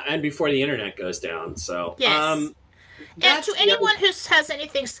 Yeah, and before the internet goes down. So yes. And to anyone who has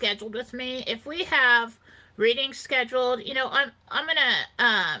anything scheduled with me, if we have readings scheduled, you know, I'm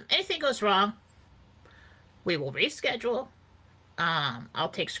gonna anything goes wrong, we will reschedule. I'll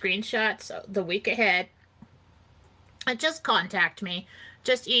take screenshots the week ahead. And just contact me.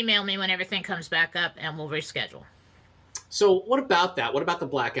 Just email me when everything comes back up and we'll reschedule. So what about that? What about the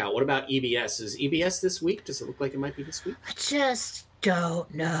blackout? What about EBS? Is EBS this week? Does it look like it might be this week? I just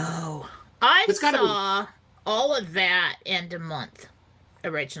don't know. I saw all of that end of month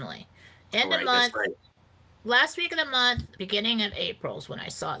originally. End of month. Right. Last week of the month, beginning of April is when I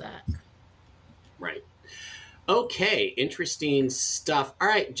saw that. Right. Okay, interesting stuff. All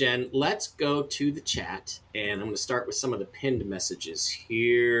right, Jen, let's go to the chat. And I'm going to start with some of the pinned messages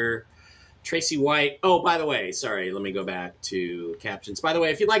here. Tracy White. Oh, by the way, sorry, let me go back to captions. By the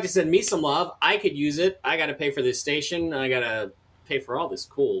way, if you'd like to send me some love, I could use it. I got to pay for this station. I got to pay for all this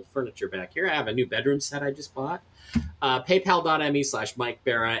cool furniture back here. I have a new bedroom set I just bought. PayPal.me/Mike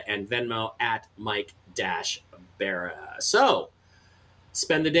Barra and Venmo at Mike-Barra. So,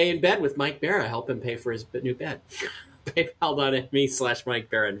 spend the day in bed with Mike Barra. Help him pay for his new bed. PayPal.me/Mike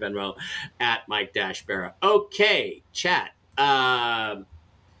Barra and Venmo at Mike-Barra. Okay, chat.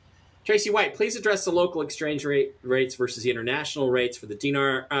 Tracy White, please address the local exchange rates versus the international rates for the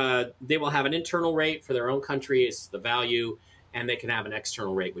dinar. They will have an internal rate for their own country. It's the value, and they can have an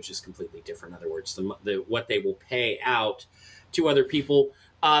external rate, which is completely different. In other words, what they will pay out to other people.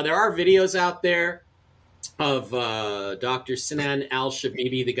 There are videos out there of Dr. Sinan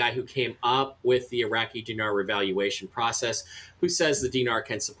al-Shabibi, the guy who came up with the Iraqi dinar revaluation process, who says the dinar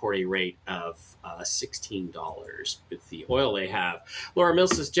can support a rate of $16 with the oil they have. Laura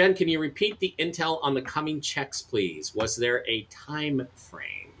Mills says, Jen, can you repeat the intel on the coming checks, please? Was there a time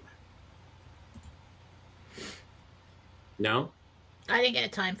frame? No? I didn't get a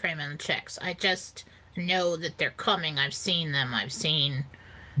time frame on the checks. I just know that they're coming. I've seen them. I see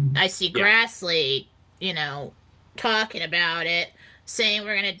Grassley, you know, talking about it, saying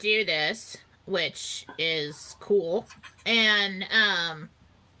we're going to do this, which is cool. And I'll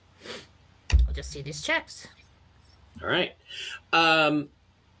just see these checks. All right.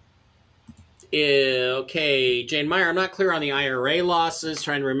 Okay, Jane Meyer, I'm not clear on the IRA losses.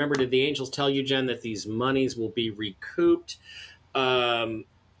 Trying to remember, did the angels tell you, Jen, that these monies will be recouped? No.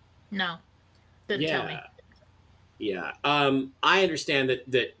 Didn't tell me. Yeah. I understand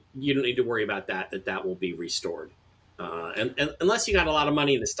that you don't need to worry about that will be restored. And unless you got a lot of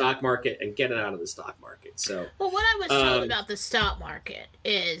money in the stock market, and get it out of the stock market. So, well, what I was told about the stock market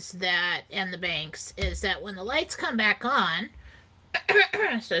is that, and the banks, is that when the lights come back on,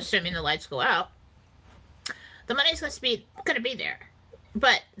 so assuming the lights go out, the money's going to be there.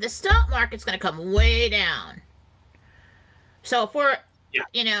 But the stock market's going to come way down. So if we're,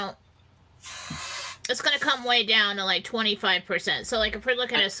 you know, it's going to come way down to like 25%. So like if we're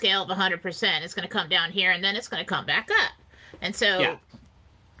looking at a scale of 100%, it's going to come down here and then it's going to come back up. And so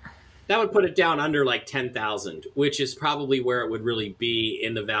that would put it down under like 10,000, which is probably where it would really be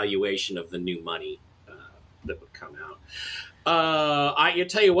in the valuation of the new money that would come out.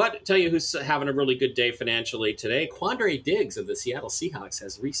 Tell you who's having a really good day financially today. Quandre Diggs of the Seattle Seahawks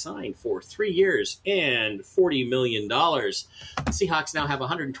has re-signed for 3 years and $40 million. The Seahawks now have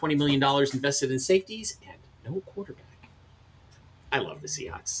 $120 million invested in safeties and no quarterback. I love the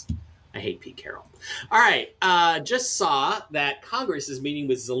Seahawks. I hate Pete Carroll. All right. Just saw that Congress is meeting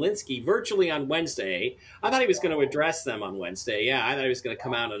with Zelensky virtually on Wednesday. I thought he was going to address them on Wednesday. Yeah, I thought he was going to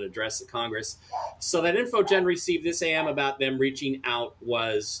come out and address the Congress. So that info Jen received this AM about them reaching out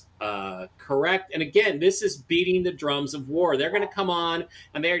was correct. And again, this is beating the drums of war. They're going to come on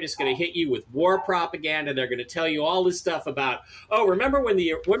and they're just going to hit you with war propaganda. They're going to tell you all this stuff about, remember when the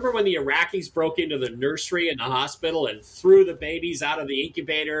Iraqis broke into the nursery in the hospital and threw the babies out of the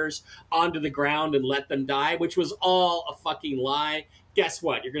incubators onto the ground and let them die, which was all a fucking lie. Guess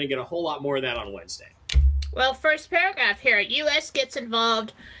what? You're going to get a whole lot more of that on Wednesday. Well, first paragraph here. U.S. gets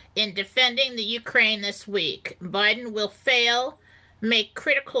involved in defending the Ukraine this week. Biden will fail, make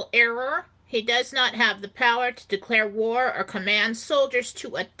critical error. He does not have the power to declare war or command soldiers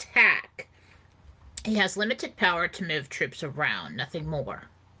to attack. He has limited power to move troops around, nothing more.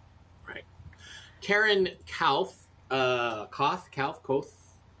 Right. Karen Kauth,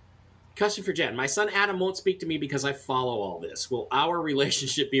 question for Jen. My son Adam won't speak to me because I follow all this. Will our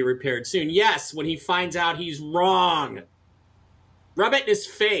relationship be repaired soon? Yes, when he finds out he's wrong. Rub it in his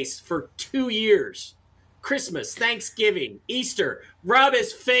face for 2 years. Christmas, Thanksgiving, Easter. Rub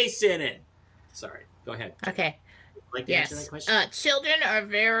his face in it. Sorry, go ahead. Okay. Like to answer that Yes. question? Children are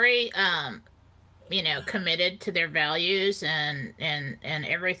very, committed to their values and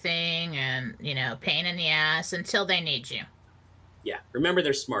everything, and pain in the ass until they need you, Yeah, remember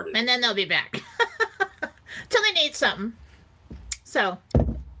they're smarter. and then they'll be back till they need something. So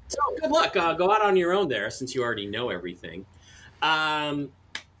good luck. Go out on your own there, since you already know everything. Jen,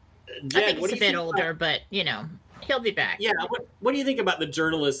 I think what he's do a you bit think older, but he'll be back. Yeah, what do you think about the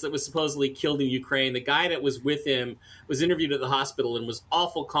journalist that was supposedly killed in Ukraine? The guy that was with him was interviewed at the hospital and was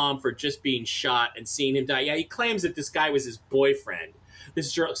awful calm for just being shot and seeing him die. Yeah, he claims that this guy was his boyfriend.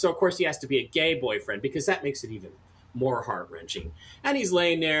 So, of course, he has to be a gay boyfriend because that makes it even more heart-wrenching. And he's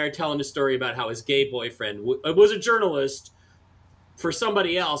laying there telling a story about how his gay boyfriend was a journalist for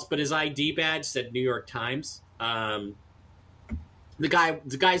somebody else, but his ID badge said New York Times.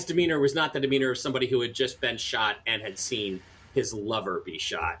 The guy's demeanor was not the demeanor of somebody who had just been shot and had seen his lover be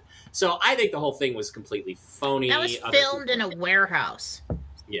shot. So I think the whole thing was completely phony. That was filmed in a warehouse.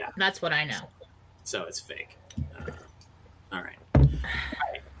 Yeah. That's what I know. So it's fake. All right.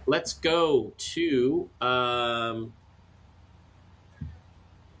 Let's go to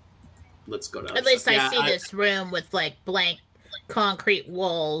let's go to At least yeah, I see this room with like blank concrete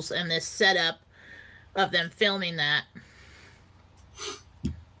walls and this setup of them filming that.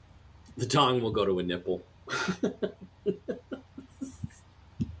 The dong will go to a nipple.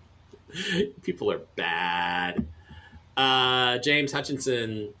 People are bad. James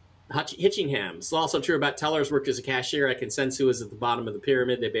Hitchingham. It's also true about tellers worked as a cashier at Consensu is at the bottom of the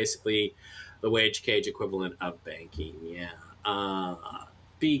pyramid. They basically the wage cage equivalent of banking. Yeah.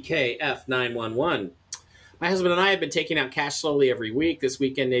 BKF 911. My husband and I have been taking out cash slowly every week. This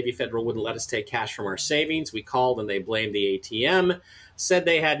weekend, Navy Federal wouldn't let us take cash from our savings. We called and they blamed the ATM. Said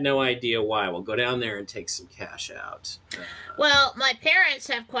they had no idea why. We'll go down there and take some cash out. Well, my parents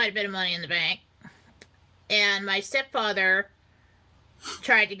have quite a bit of money in the bank. And my stepfather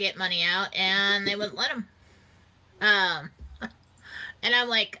tried to get money out and they wouldn't let him. And I'm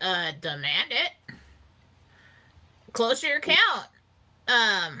like, demand it. Close your account.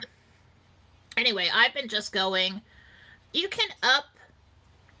 Anyway, I've been just going, you can up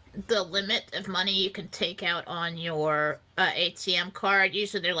the limit of money you can take out on your ATM card.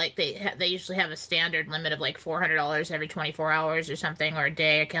 Usually they're like, they usually have a standard limit of like $400 every 24 hours or something, or a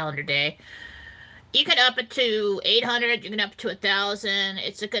day, a calendar day. You can up it to 800, you can up it to 1,000.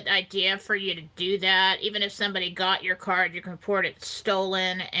 It's a good idea for you to do that. Even if somebody got your card, you can report it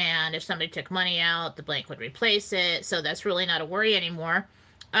stolen, and if somebody took money out, the bank would replace it. So that's really not a worry anymore.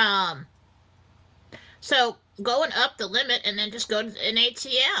 So going up the limit and then just go to an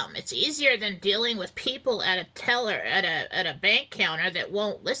ATM. It's easier than dealing with people at a teller at a bank counter that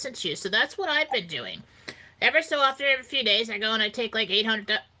won't listen to you. So that's what I've been doing. Every so often, every few days, I go and I take like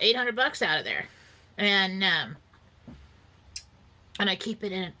 $800 out of there, and I keep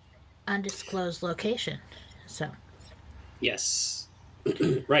it in an undisclosed location. So Yes.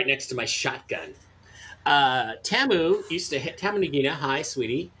 Right next to my shotgun. Tamu Nagina, hi,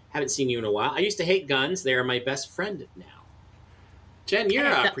 sweetie. Haven't seen you in a while. I used to hate guns. They are my best friend now. Jen,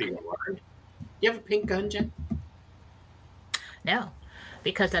 you're pretty well armed. You have a pink gun, Jen? no,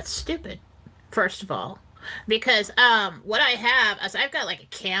 because that's stupid. First of all, because what I have is I've got like a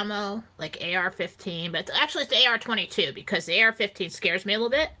camo, like AR-15, but actually it's the AR-22 because the AR-15 scares me a little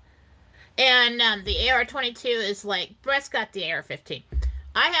bit, and the AR-22 is like Brett's got the AR-15.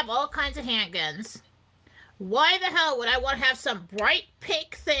 I have all kinds of handguns. Why the hell would I want to have some bright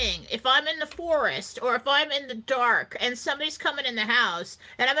pink thing if I'm in the forest or if I'm in the dark and somebody's coming in the house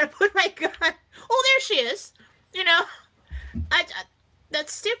and I'm going to put my gun? Oh, there she is.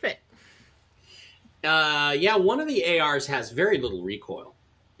 That's stupid. Yeah, one of the ARs has very little recoil.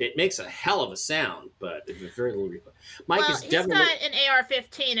 It makes a hell of a sound, but very little recoil. Mike is definitely... he's got an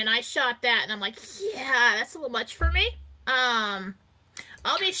AR-15, and I shot that, and I'm like, yeah, that's a little much for me. I'll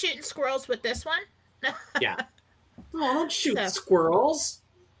be shooting squirrels with this one. Yeah. Oh, don't shoot squirrels.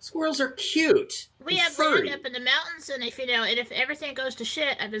 Squirrels are cute. We have land up in the mountains, and if everything goes to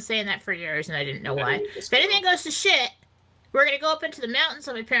shit, I've been saying that for years, and I didn't know why. If anything goes to shit, we're going to go up into the mountains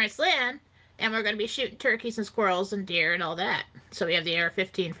on my parents' land, and we're going to be shooting turkeys and squirrels and deer and all that. So we have the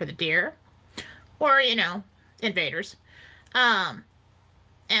AR-15 for the deer. or, invaders. And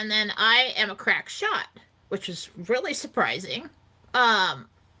then I am a crack shot, which is really surprising. I've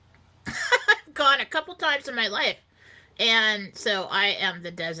gone a couple times in my life, and so I am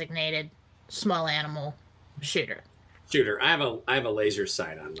the designated small animal shooter. I have a laser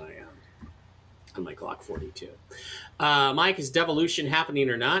sight on my Glock 42. Mike, is devolution happening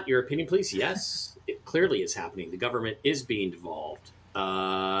or not? Your opinion, please. Yes, it clearly is happening. The government is being devolved.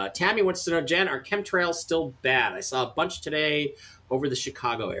 Tammy wants to know, Jen, are chemtrails still bad? I saw a bunch today over the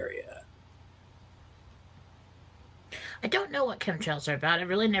Chicago area. I don't know what chemtrails are about. I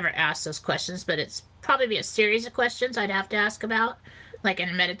really never asked those questions, but it's probably be a series of questions I'd have to ask about, like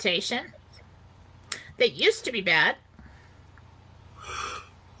in meditation. They used to be bad.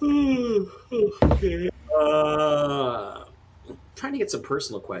 Okay. Trying to get some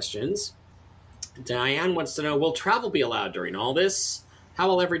personal questions. Diane wants to know, will travel be allowed during all this? How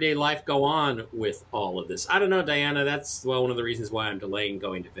will everyday life go on with all of this? I don't know, Diana. That's one of the reasons why I'm delaying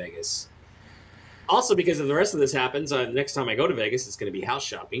going to Vegas. Also, because if the rest of this happens, next time I go to Vegas, it's going to be house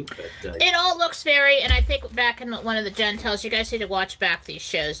shopping. But, it all looks very, and I think back in one of the Gen Tells, you guys need to watch back these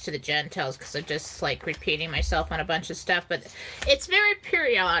shows to the Gen Tells, because I'm just like repeating myself on a bunch of stuff, but it's very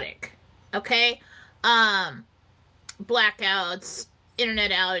periodic, okay? Blackouts,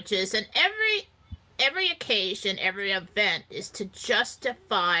 internet outages, and every occasion, every event is to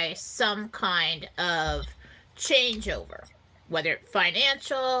justify some kind of changeover. Whether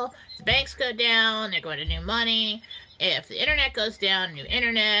financial, if the banks go down, they're going to new money. If the internet goes down, new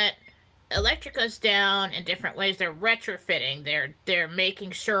internet. Electric goes down in different ways. They're retrofitting. They're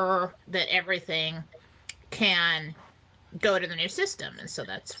making sure that everything can go to the new system. And so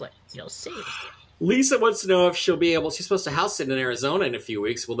that's what you'll see. Lisa wants to know if she'll be able, she's supposed to house sit in Arizona in a few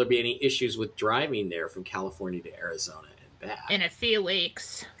weeks. Will there be any issues with driving there from California to Arizona and back? In a few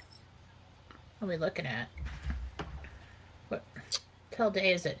weeks. What are we looking at? What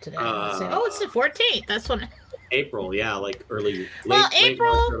day is it today? It's the 14th. That's when. April, yeah, like early.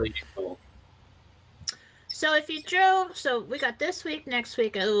 April. Late early April. So if you drove, so we got this week, next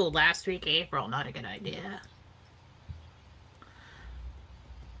week. Oh, last week, April. Not a good idea.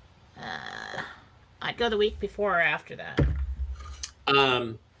 I'd go the week before or after that.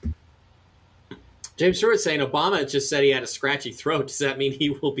 James Stewart saying Obama just said he had a scratchy throat. Does that mean he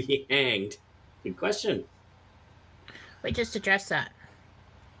will be hanged? Good question. We just addressed that.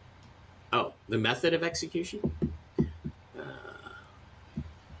 Oh, the method of execution?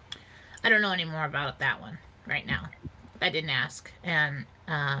 I don't know any more about that one right now. I didn't ask. And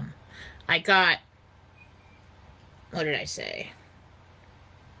I got... What did I say?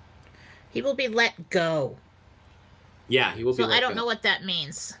 He will be let go. Yeah, he will be let go. So I don't know what that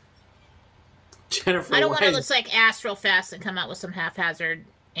means. Jennifer, I don't want to just like ask real fast and come out with some haphazard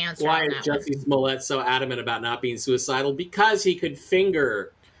answer. Why is Jesse Smollett so adamant about not being suicidal? Because he could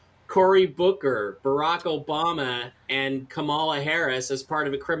finger Cory Booker, Barack Obama, and Kamala Harris as part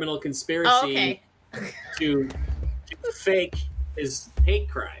of a criminal conspiracy to fake his hate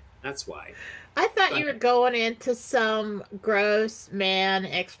crime. That's why. I thought you were going into some gross man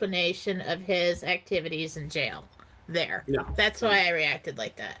explanation of his activities in jail. There. No. That's why I reacted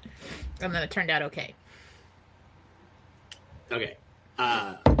like that. And then it turned out okay. Okay.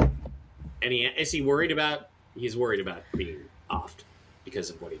 And is he worried about... He's worried about being offed because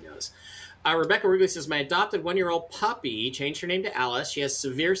of what he knows. Rebecca Wrigley says, my adopted 1-year-old puppy changed her name to Alice. She has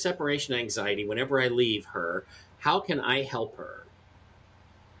severe separation anxiety whenever I leave her. How can I help her?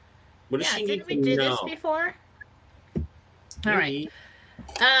 What does she need to know? Didn't we do this before? All right.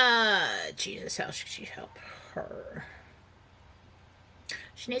 Jesus, how should she help her?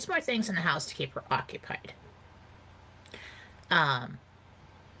 She needs more things in the house to keep her occupied.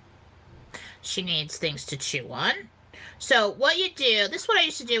 She needs things to chew on. So what you do, this is what I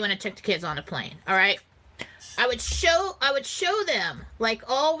used to do when I took the kids on a plane, all right? I would show them, like,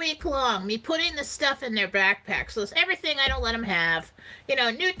 all week long, me putting the stuff in their backpack. So it's everything I don't let them have. You know,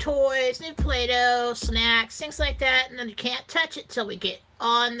 new toys, new Play-Doh, snacks, things like that. And then you can't touch it till we get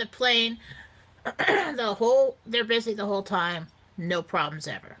on the plane. They're busy the whole time. No problems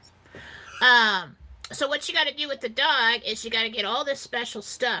ever. So what you got to do with the dog is you got to get all this special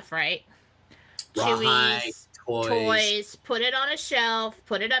stuff, right? Chewies, toys, put it on a shelf,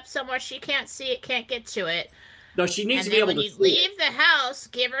 put it up somewhere she can't see it, can't get to it. No, she needs to be able to see it. And then when you leave the house,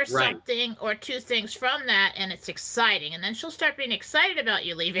 give her something or two things from that, and it's exciting. And then she'll start being excited about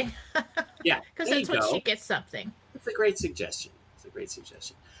you leaving. Yeah. Because that's when she gets something. It's a great suggestion.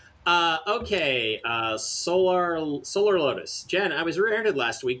 Okay. Solar Lotus. Jen, I was rear-ended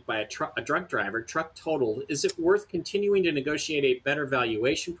last week by a drunk driver. Truck totaled. Is it worth continuing to negotiate a better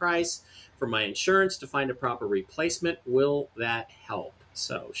valuation price for my insurance to find a proper replacement? Will that help?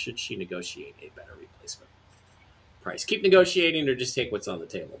 So, should she negotiate a better replacement price? Keep negotiating, or just take what's on the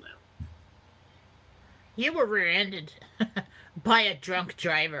table now. You were rear-ended by a drunk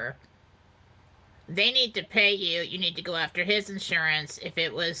driver. They need to pay you. You need to go after his insurance. If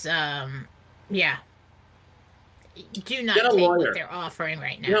it was, yeah. Do not Get a take lawyer. what they're offering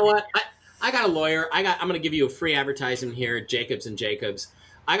right now. You know what? I got a lawyer. I'm going to give you a free advertisement here at Jacobs and Jacobs.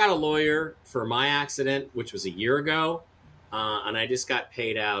 I got a lawyer for my accident, which was a year ago, and I just got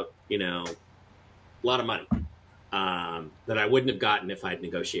paid out, a lot of money that I wouldn't have gotten if I'd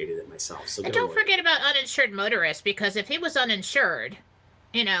negotiated it myself. So And don't forget about uninsured motorists, because if he was uninsured,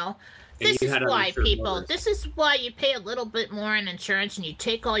 this is why this is why you pay a little bit more in insurance and you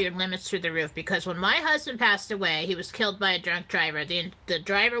take all your limits through the roof. Because when my husband passed away, he was killed by a drunk driver. The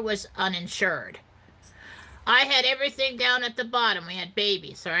driver was uninsured. I had everything down at the bottom. We had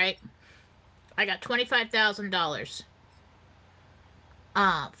babies, all right? I got $25,000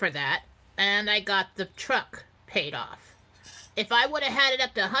 for that, and I got the truck paid off. If I would have had it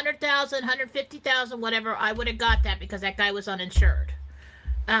up to $100,000, $150,000, whatever, I would have got that because that guy was uninsured.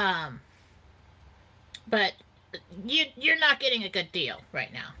 But you're not getting a good deal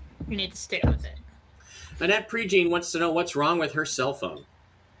right now. You need to stick with it. Annette Pregene wants to know what's wrong with her cell phone.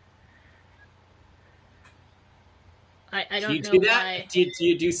 I don't do you know do that? why. Do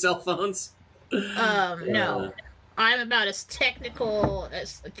you do cell phones? No. I'm about as technical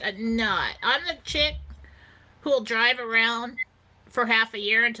as not. I'm the chick who will drive around for half a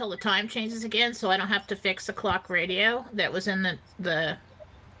year until the time changes again, so I don't have to fix the clock radio that was in the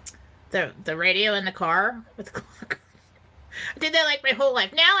radio in the car with the clock. I did that like my whole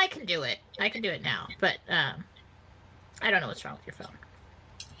life. Now I can do it. I can do it now, but I don't know what's wrong with your phone.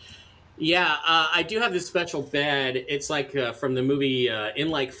 Yeah, I do have this special bed. It's like from the movie In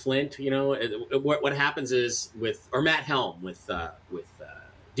Like Flint. What happens is or Matt Helm with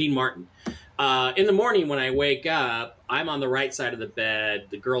Dean Martin. In the morning when I wake up, I'm on the right side of the bed.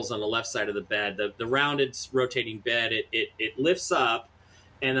 The girl's on the left side of the bed. The rounded rotating bed, it lifts up,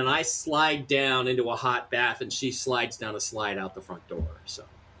 and then I slide down into a hot bath, and she slides down a slide out the front door. So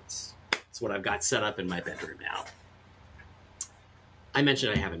it's what I've got set up in my bedroom now. I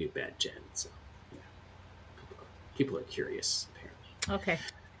mentioned I have a new bed, Jen. So yeah. People are curious, apparently.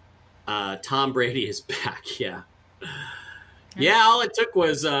 Okay. Tom Brady is back. Yeah. Yeah, all it took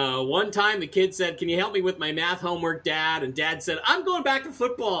was one time the kid said, "Can you help me with my math homework, Dad?" And Dad said, "I'm going back to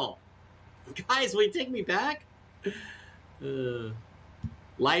football." Guys, will you take me back?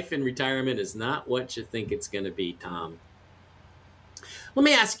 Life in retirement is not what you think it's going to be, Tom. Let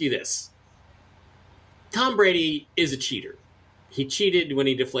me ask you this. Tom Brady is a cheater. He cheated when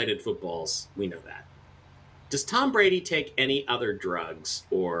he deflated footballs. We know that. Does Tom Brady take any other drugs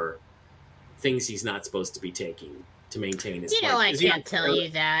or things he's not supposed to be taking to maintain his life? I can't tell you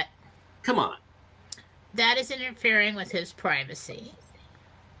that. Come on. That is interfering with his privacy.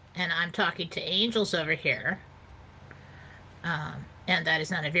 And I'm talking to angels over here. And that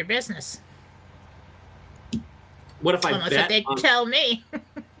is none of your business. What if I Unless if they tell me.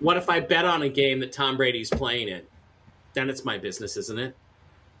 What if I bet on a game that Tom Brady's playing in? Then it's my business, isn't it?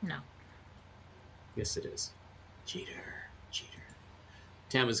 No. Yes, it is. Cheater.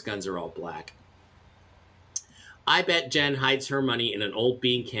 Tama's guns are all black. I bet Jen hides her money in an old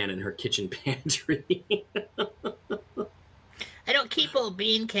bean can in her kitchen pantry. I don't keep old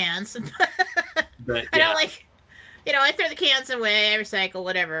bean cans. But, I don't like, I throw the cans away, I recycle,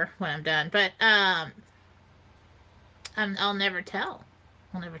 whatever, when I'm done. But I'll never tell.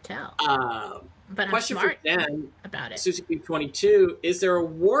 But I'm smart for Jen, about it. Suzuki 22, is there a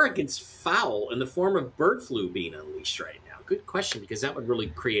war against fowl in the form of bird flu being unleashed right now? Good question, because that would really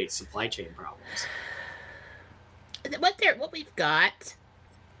create supply chain problems. What we've got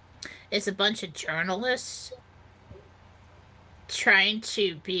is a bunch of journalists trying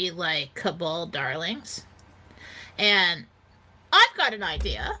to be like Cabal darlings. And I've got an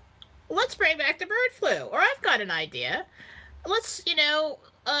idea. Let's bring back the bird flu. Or I've got an idea. Let's, now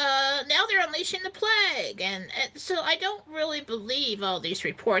they're unleashing the plague. And so I don't really believe all these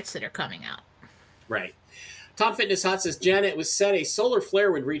reports that are coming out. Right. Tom Fitness Hot says, Jen, it was said a solar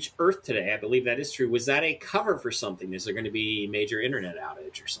flare would reach Earth today. I believe that is true. Was that a cover for something? Is there going to be a major internet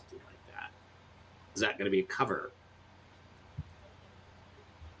outage or something like that? Is that going to be a cover?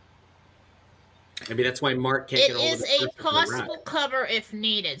 Maybe that's why Mark can't It get hold of is the a person in the possible rack. cover if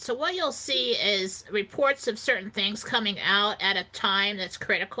needed. So what you'll see is reports of certain things coming out at a time that's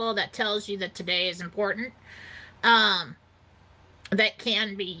critical that tells you that today is important. Um, that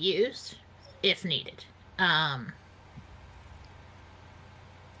can be used if needed.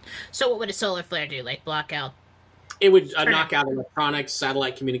 So what would a solar flare do? Like block out? It would Turn knock out electronics,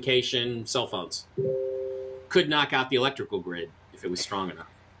 satellite communication, cell phones. Could knock out the electrical grid if it was strong enough.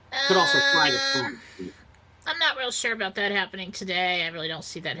 Could also fry the phone. I'm not real sure about that happening today. I really don't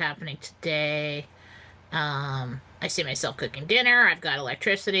see that happening today. I see myself cooking dinner. I've got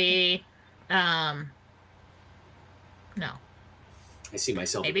electricity. No. I see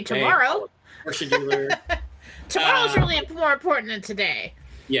myself. Maybe at the bank, tomorrow. Porsche dealer. Tomorrow's really more important than today.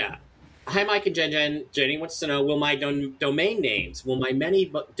 Yeah. Hi, Mike and Jen. Jenny wants to know, will my many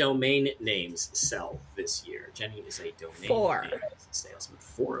domain names sell this year? Jenny is a domain 4. name salesman.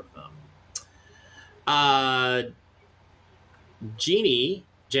 4 of them. Jenny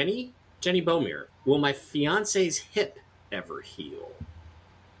Bomir, will my fiance's hip ever heal?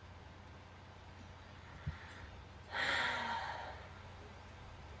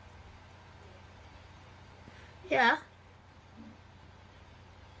 Yeah.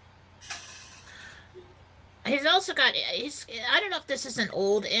 He's also got. I don't know if this is an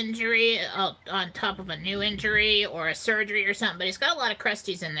old injury on top of a new injury or a surgery or something, but he's got a lot of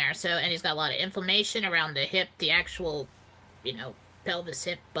crusties in there. And he's got a lot of inflammation around the hip, the actual, pelvis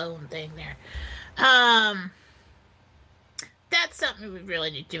hip bone thing there. That's something we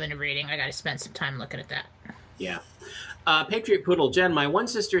really need to do in a reading. I got to spend some time looking at that. Yeah. Patriot Poodle, Jen, my one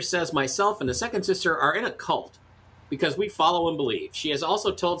sister says myself and the second sister are in a cult because we follow and believe. She has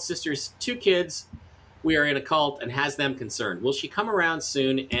also told sister's 2 kids we are in a cult and has them concerned. Will she come around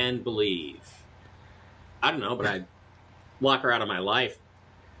soon and believe? I don't know, but I'd lock her out of my life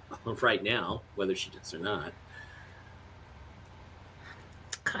right now, whether she does or not.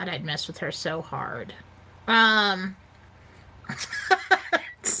 God, I'd mess with her so hard. You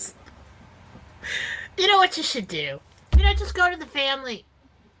know what you should do? Just go to the family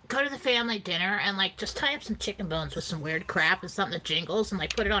dinner and just tie up some chicken bones with some weird crap and something that jingles and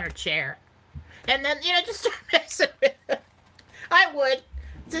put it on her chair. And then, just start messing with it. I would.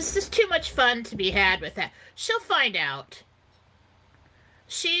 This is too much fun to be had with that. She'll find out.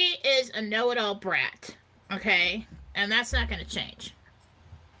 She is a know-it-all brat. Okay? And that's not going to change.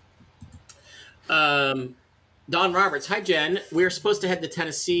 Don Roberts. Hi, Jen. We're supposed to head to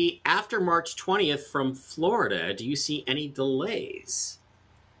Tennessee after March 20th from Florida. Do you see any delays?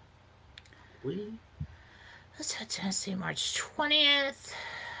 Let's head to Tennessee March 20th.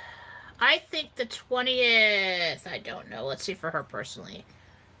 I think the 20th. I don't know. Let's see for her personally.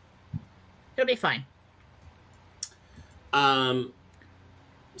 It'll be fine.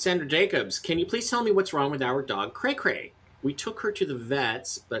 Sandra Jacobs, can you please tell me what's wrong with our dog, Cray Cray? We took her to the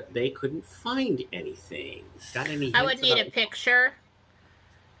vets, but they couldn't find anything. Got any? I would need a picture.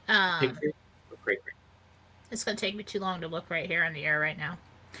 Picture of Cray Cray. It's going to take me too long to look right here on the air right now.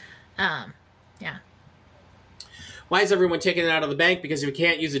 Yeah. Why is everyone taking it out of the bank? Because if you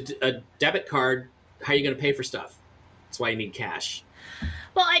can't use a debit card, how are you going to pay for stuff? That's why you need cash.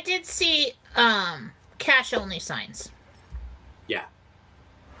 Well, I did see cash-only signs. Yeah.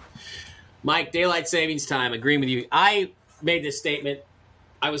 Mike, daylight savings time, agreeing with you. I made this statement.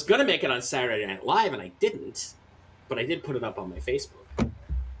 I was going to make it on Saturday Night Live, and I didn't. But I did put it up on my Facebook.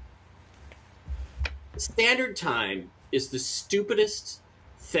 Standard time is the stupidest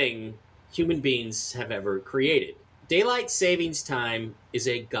thing human beings have ever created. Daylight savings time is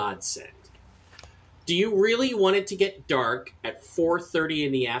a godsend. Do you really want it to get dark at 4:30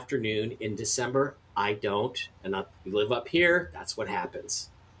 in the afternoon in December? I don't. And we live up here. That's what happens.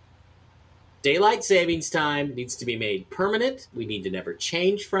 Daylight savings time needs to be made permanent. We need to never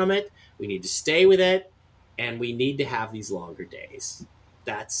change from it. We need to stay with it. And we need to have these longer days.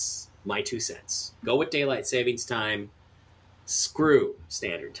 That's my 2 cents. Go with daylight savings time. Screw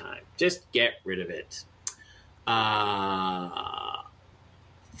standard time. Just get rid of it.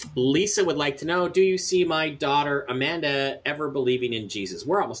 Lisa would like to know, do you see my daughter Amanda ever believing in Jesus?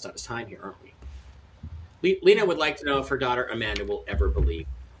 We're almost out of time here, aren't we? Lena would like to know if her daughter Amanda will ever believe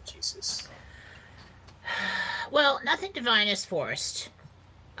in Jesus. Well, nothing divine is forced.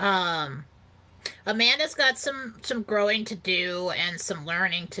 Amanda's got some growing to do and some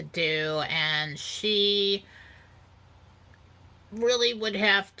learning to do, and she really would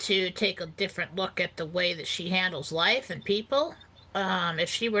have to take a different look at the way that she handles life and people. If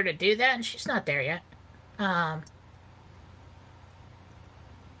she were to do that, and she's not there yet.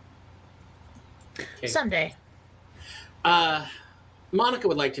 Okay. Someday. Monica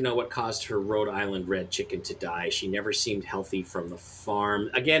would like to know what caused her Rhode Island red chicken to die. She never seemed healthy from the farm.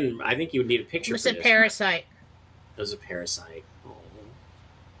 Again, I think you would need a It picture was for a this. parasite. It was a parasite. Oh,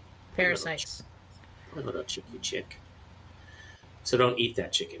 Parasites. poor little chicky chick. So don't eat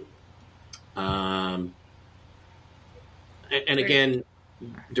that chicken. And again,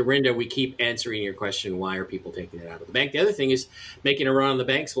 Dorinda, we keep answering your question, why are people taking it out of the bank? The other thing is making a run on the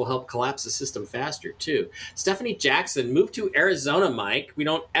banks will help collapse the system faster, too. Stephanie Jackson, move to Arizona, Mike. We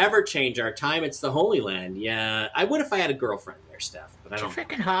don't ever change our time. It's the Holy Land. Yeah, I would if I had a girlfriend there, Steph, but I You're don't.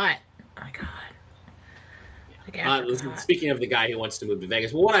 freaking hot. Oh, my God. Like African hot. Speaking of the guy who wants to move to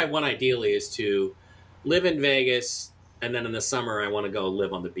Vegas, well, what I want ideally is to live in Vegas, and then in the summer I want to go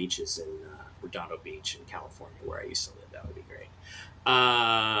live on the beaches in Redondo Beach in California, where I used to live. That would be great.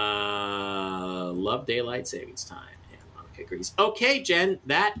 Love daylight savings time. And Monica agrees. Okay, Jen,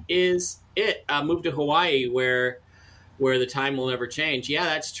 that is it. Move to Hawaii, where the time will never change. Yeah,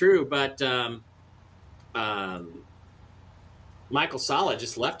 that's true. But Michael Sala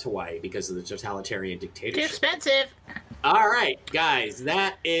just left Hawaii because of the totalitarian Too dictatorship. expensive. All right, guys,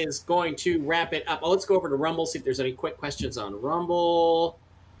 that is going to wrap it up. Let's go over to Rumble, see if there's any quick questions on Rumble.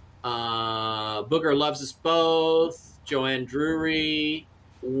 Booger loves us both. Joanne Drury.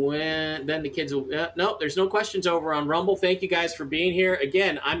 Then the kids will. Nope, there's no questions over on Rumble. Thank you guys for being here.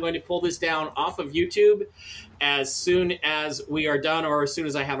 Again, I'm going to pull this down off of YouTube as soon as we are done, or as soon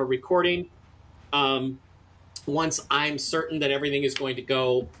as I have a recording. Once I'm certain that everything is going to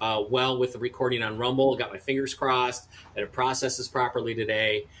go well with the recording on Rumble, I got my fingers crossed that it processes properly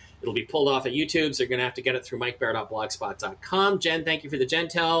today. It'll be pulled off at YouTube, so you're going to have to get it through mikebear.blogspot.com. Jen, thank you for the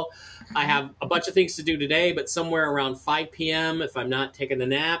Gentel. I have a bunch of things to do today, but somewhere around 5 p.m., if I'm not taking a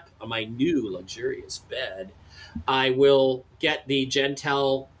nap on my new luxurious bed, I will get the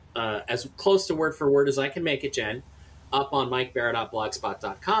Gentel as close to word for word as I can make it, Jen, up on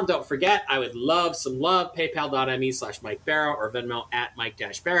mikebear.blogspot.com. Don't forget, I would love some love. PayPal.me/MikeBarra or Venmo at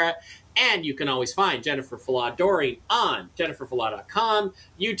Mike-Barra. And you can always find Jennifer Fallah Doring on jenniferfallah.com,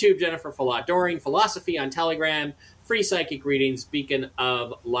 YouTube Jennifer Fallah Doring, Philosophy on Telegram, Free Psychic Readings, Beacon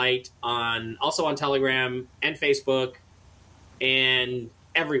of Light also on Telegram and Facebook and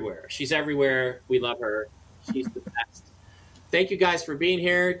everywhere. She's everywhere. We love her. She's the best. Thank you guys for being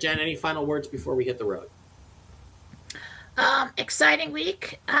here. Jen, any final words before we hit the road? Exciting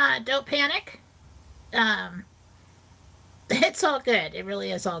week. Don't panic. It's all good. It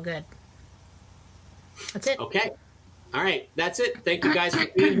really is all good. That's it. Okay. All right. That's it. Thank you guys for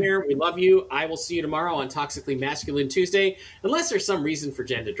being here. We love you. I will see you tomorrow on Toxically Masculine Tuesday, unless there's some reason for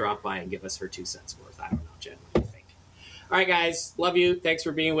Jen to drop by and give us her 2 cents worth. I don't know, Jen. What do you think? All right, guys. Love you. Thanks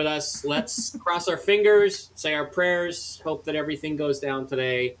for being with us. Let's cross our fingers, say our prayers, hope that everything goes down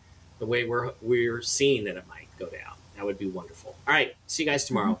today the way we're seeing that it might go down. That would be wonderful. All right. See you guys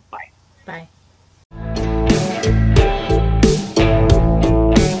tomorrow. Bye. Bye.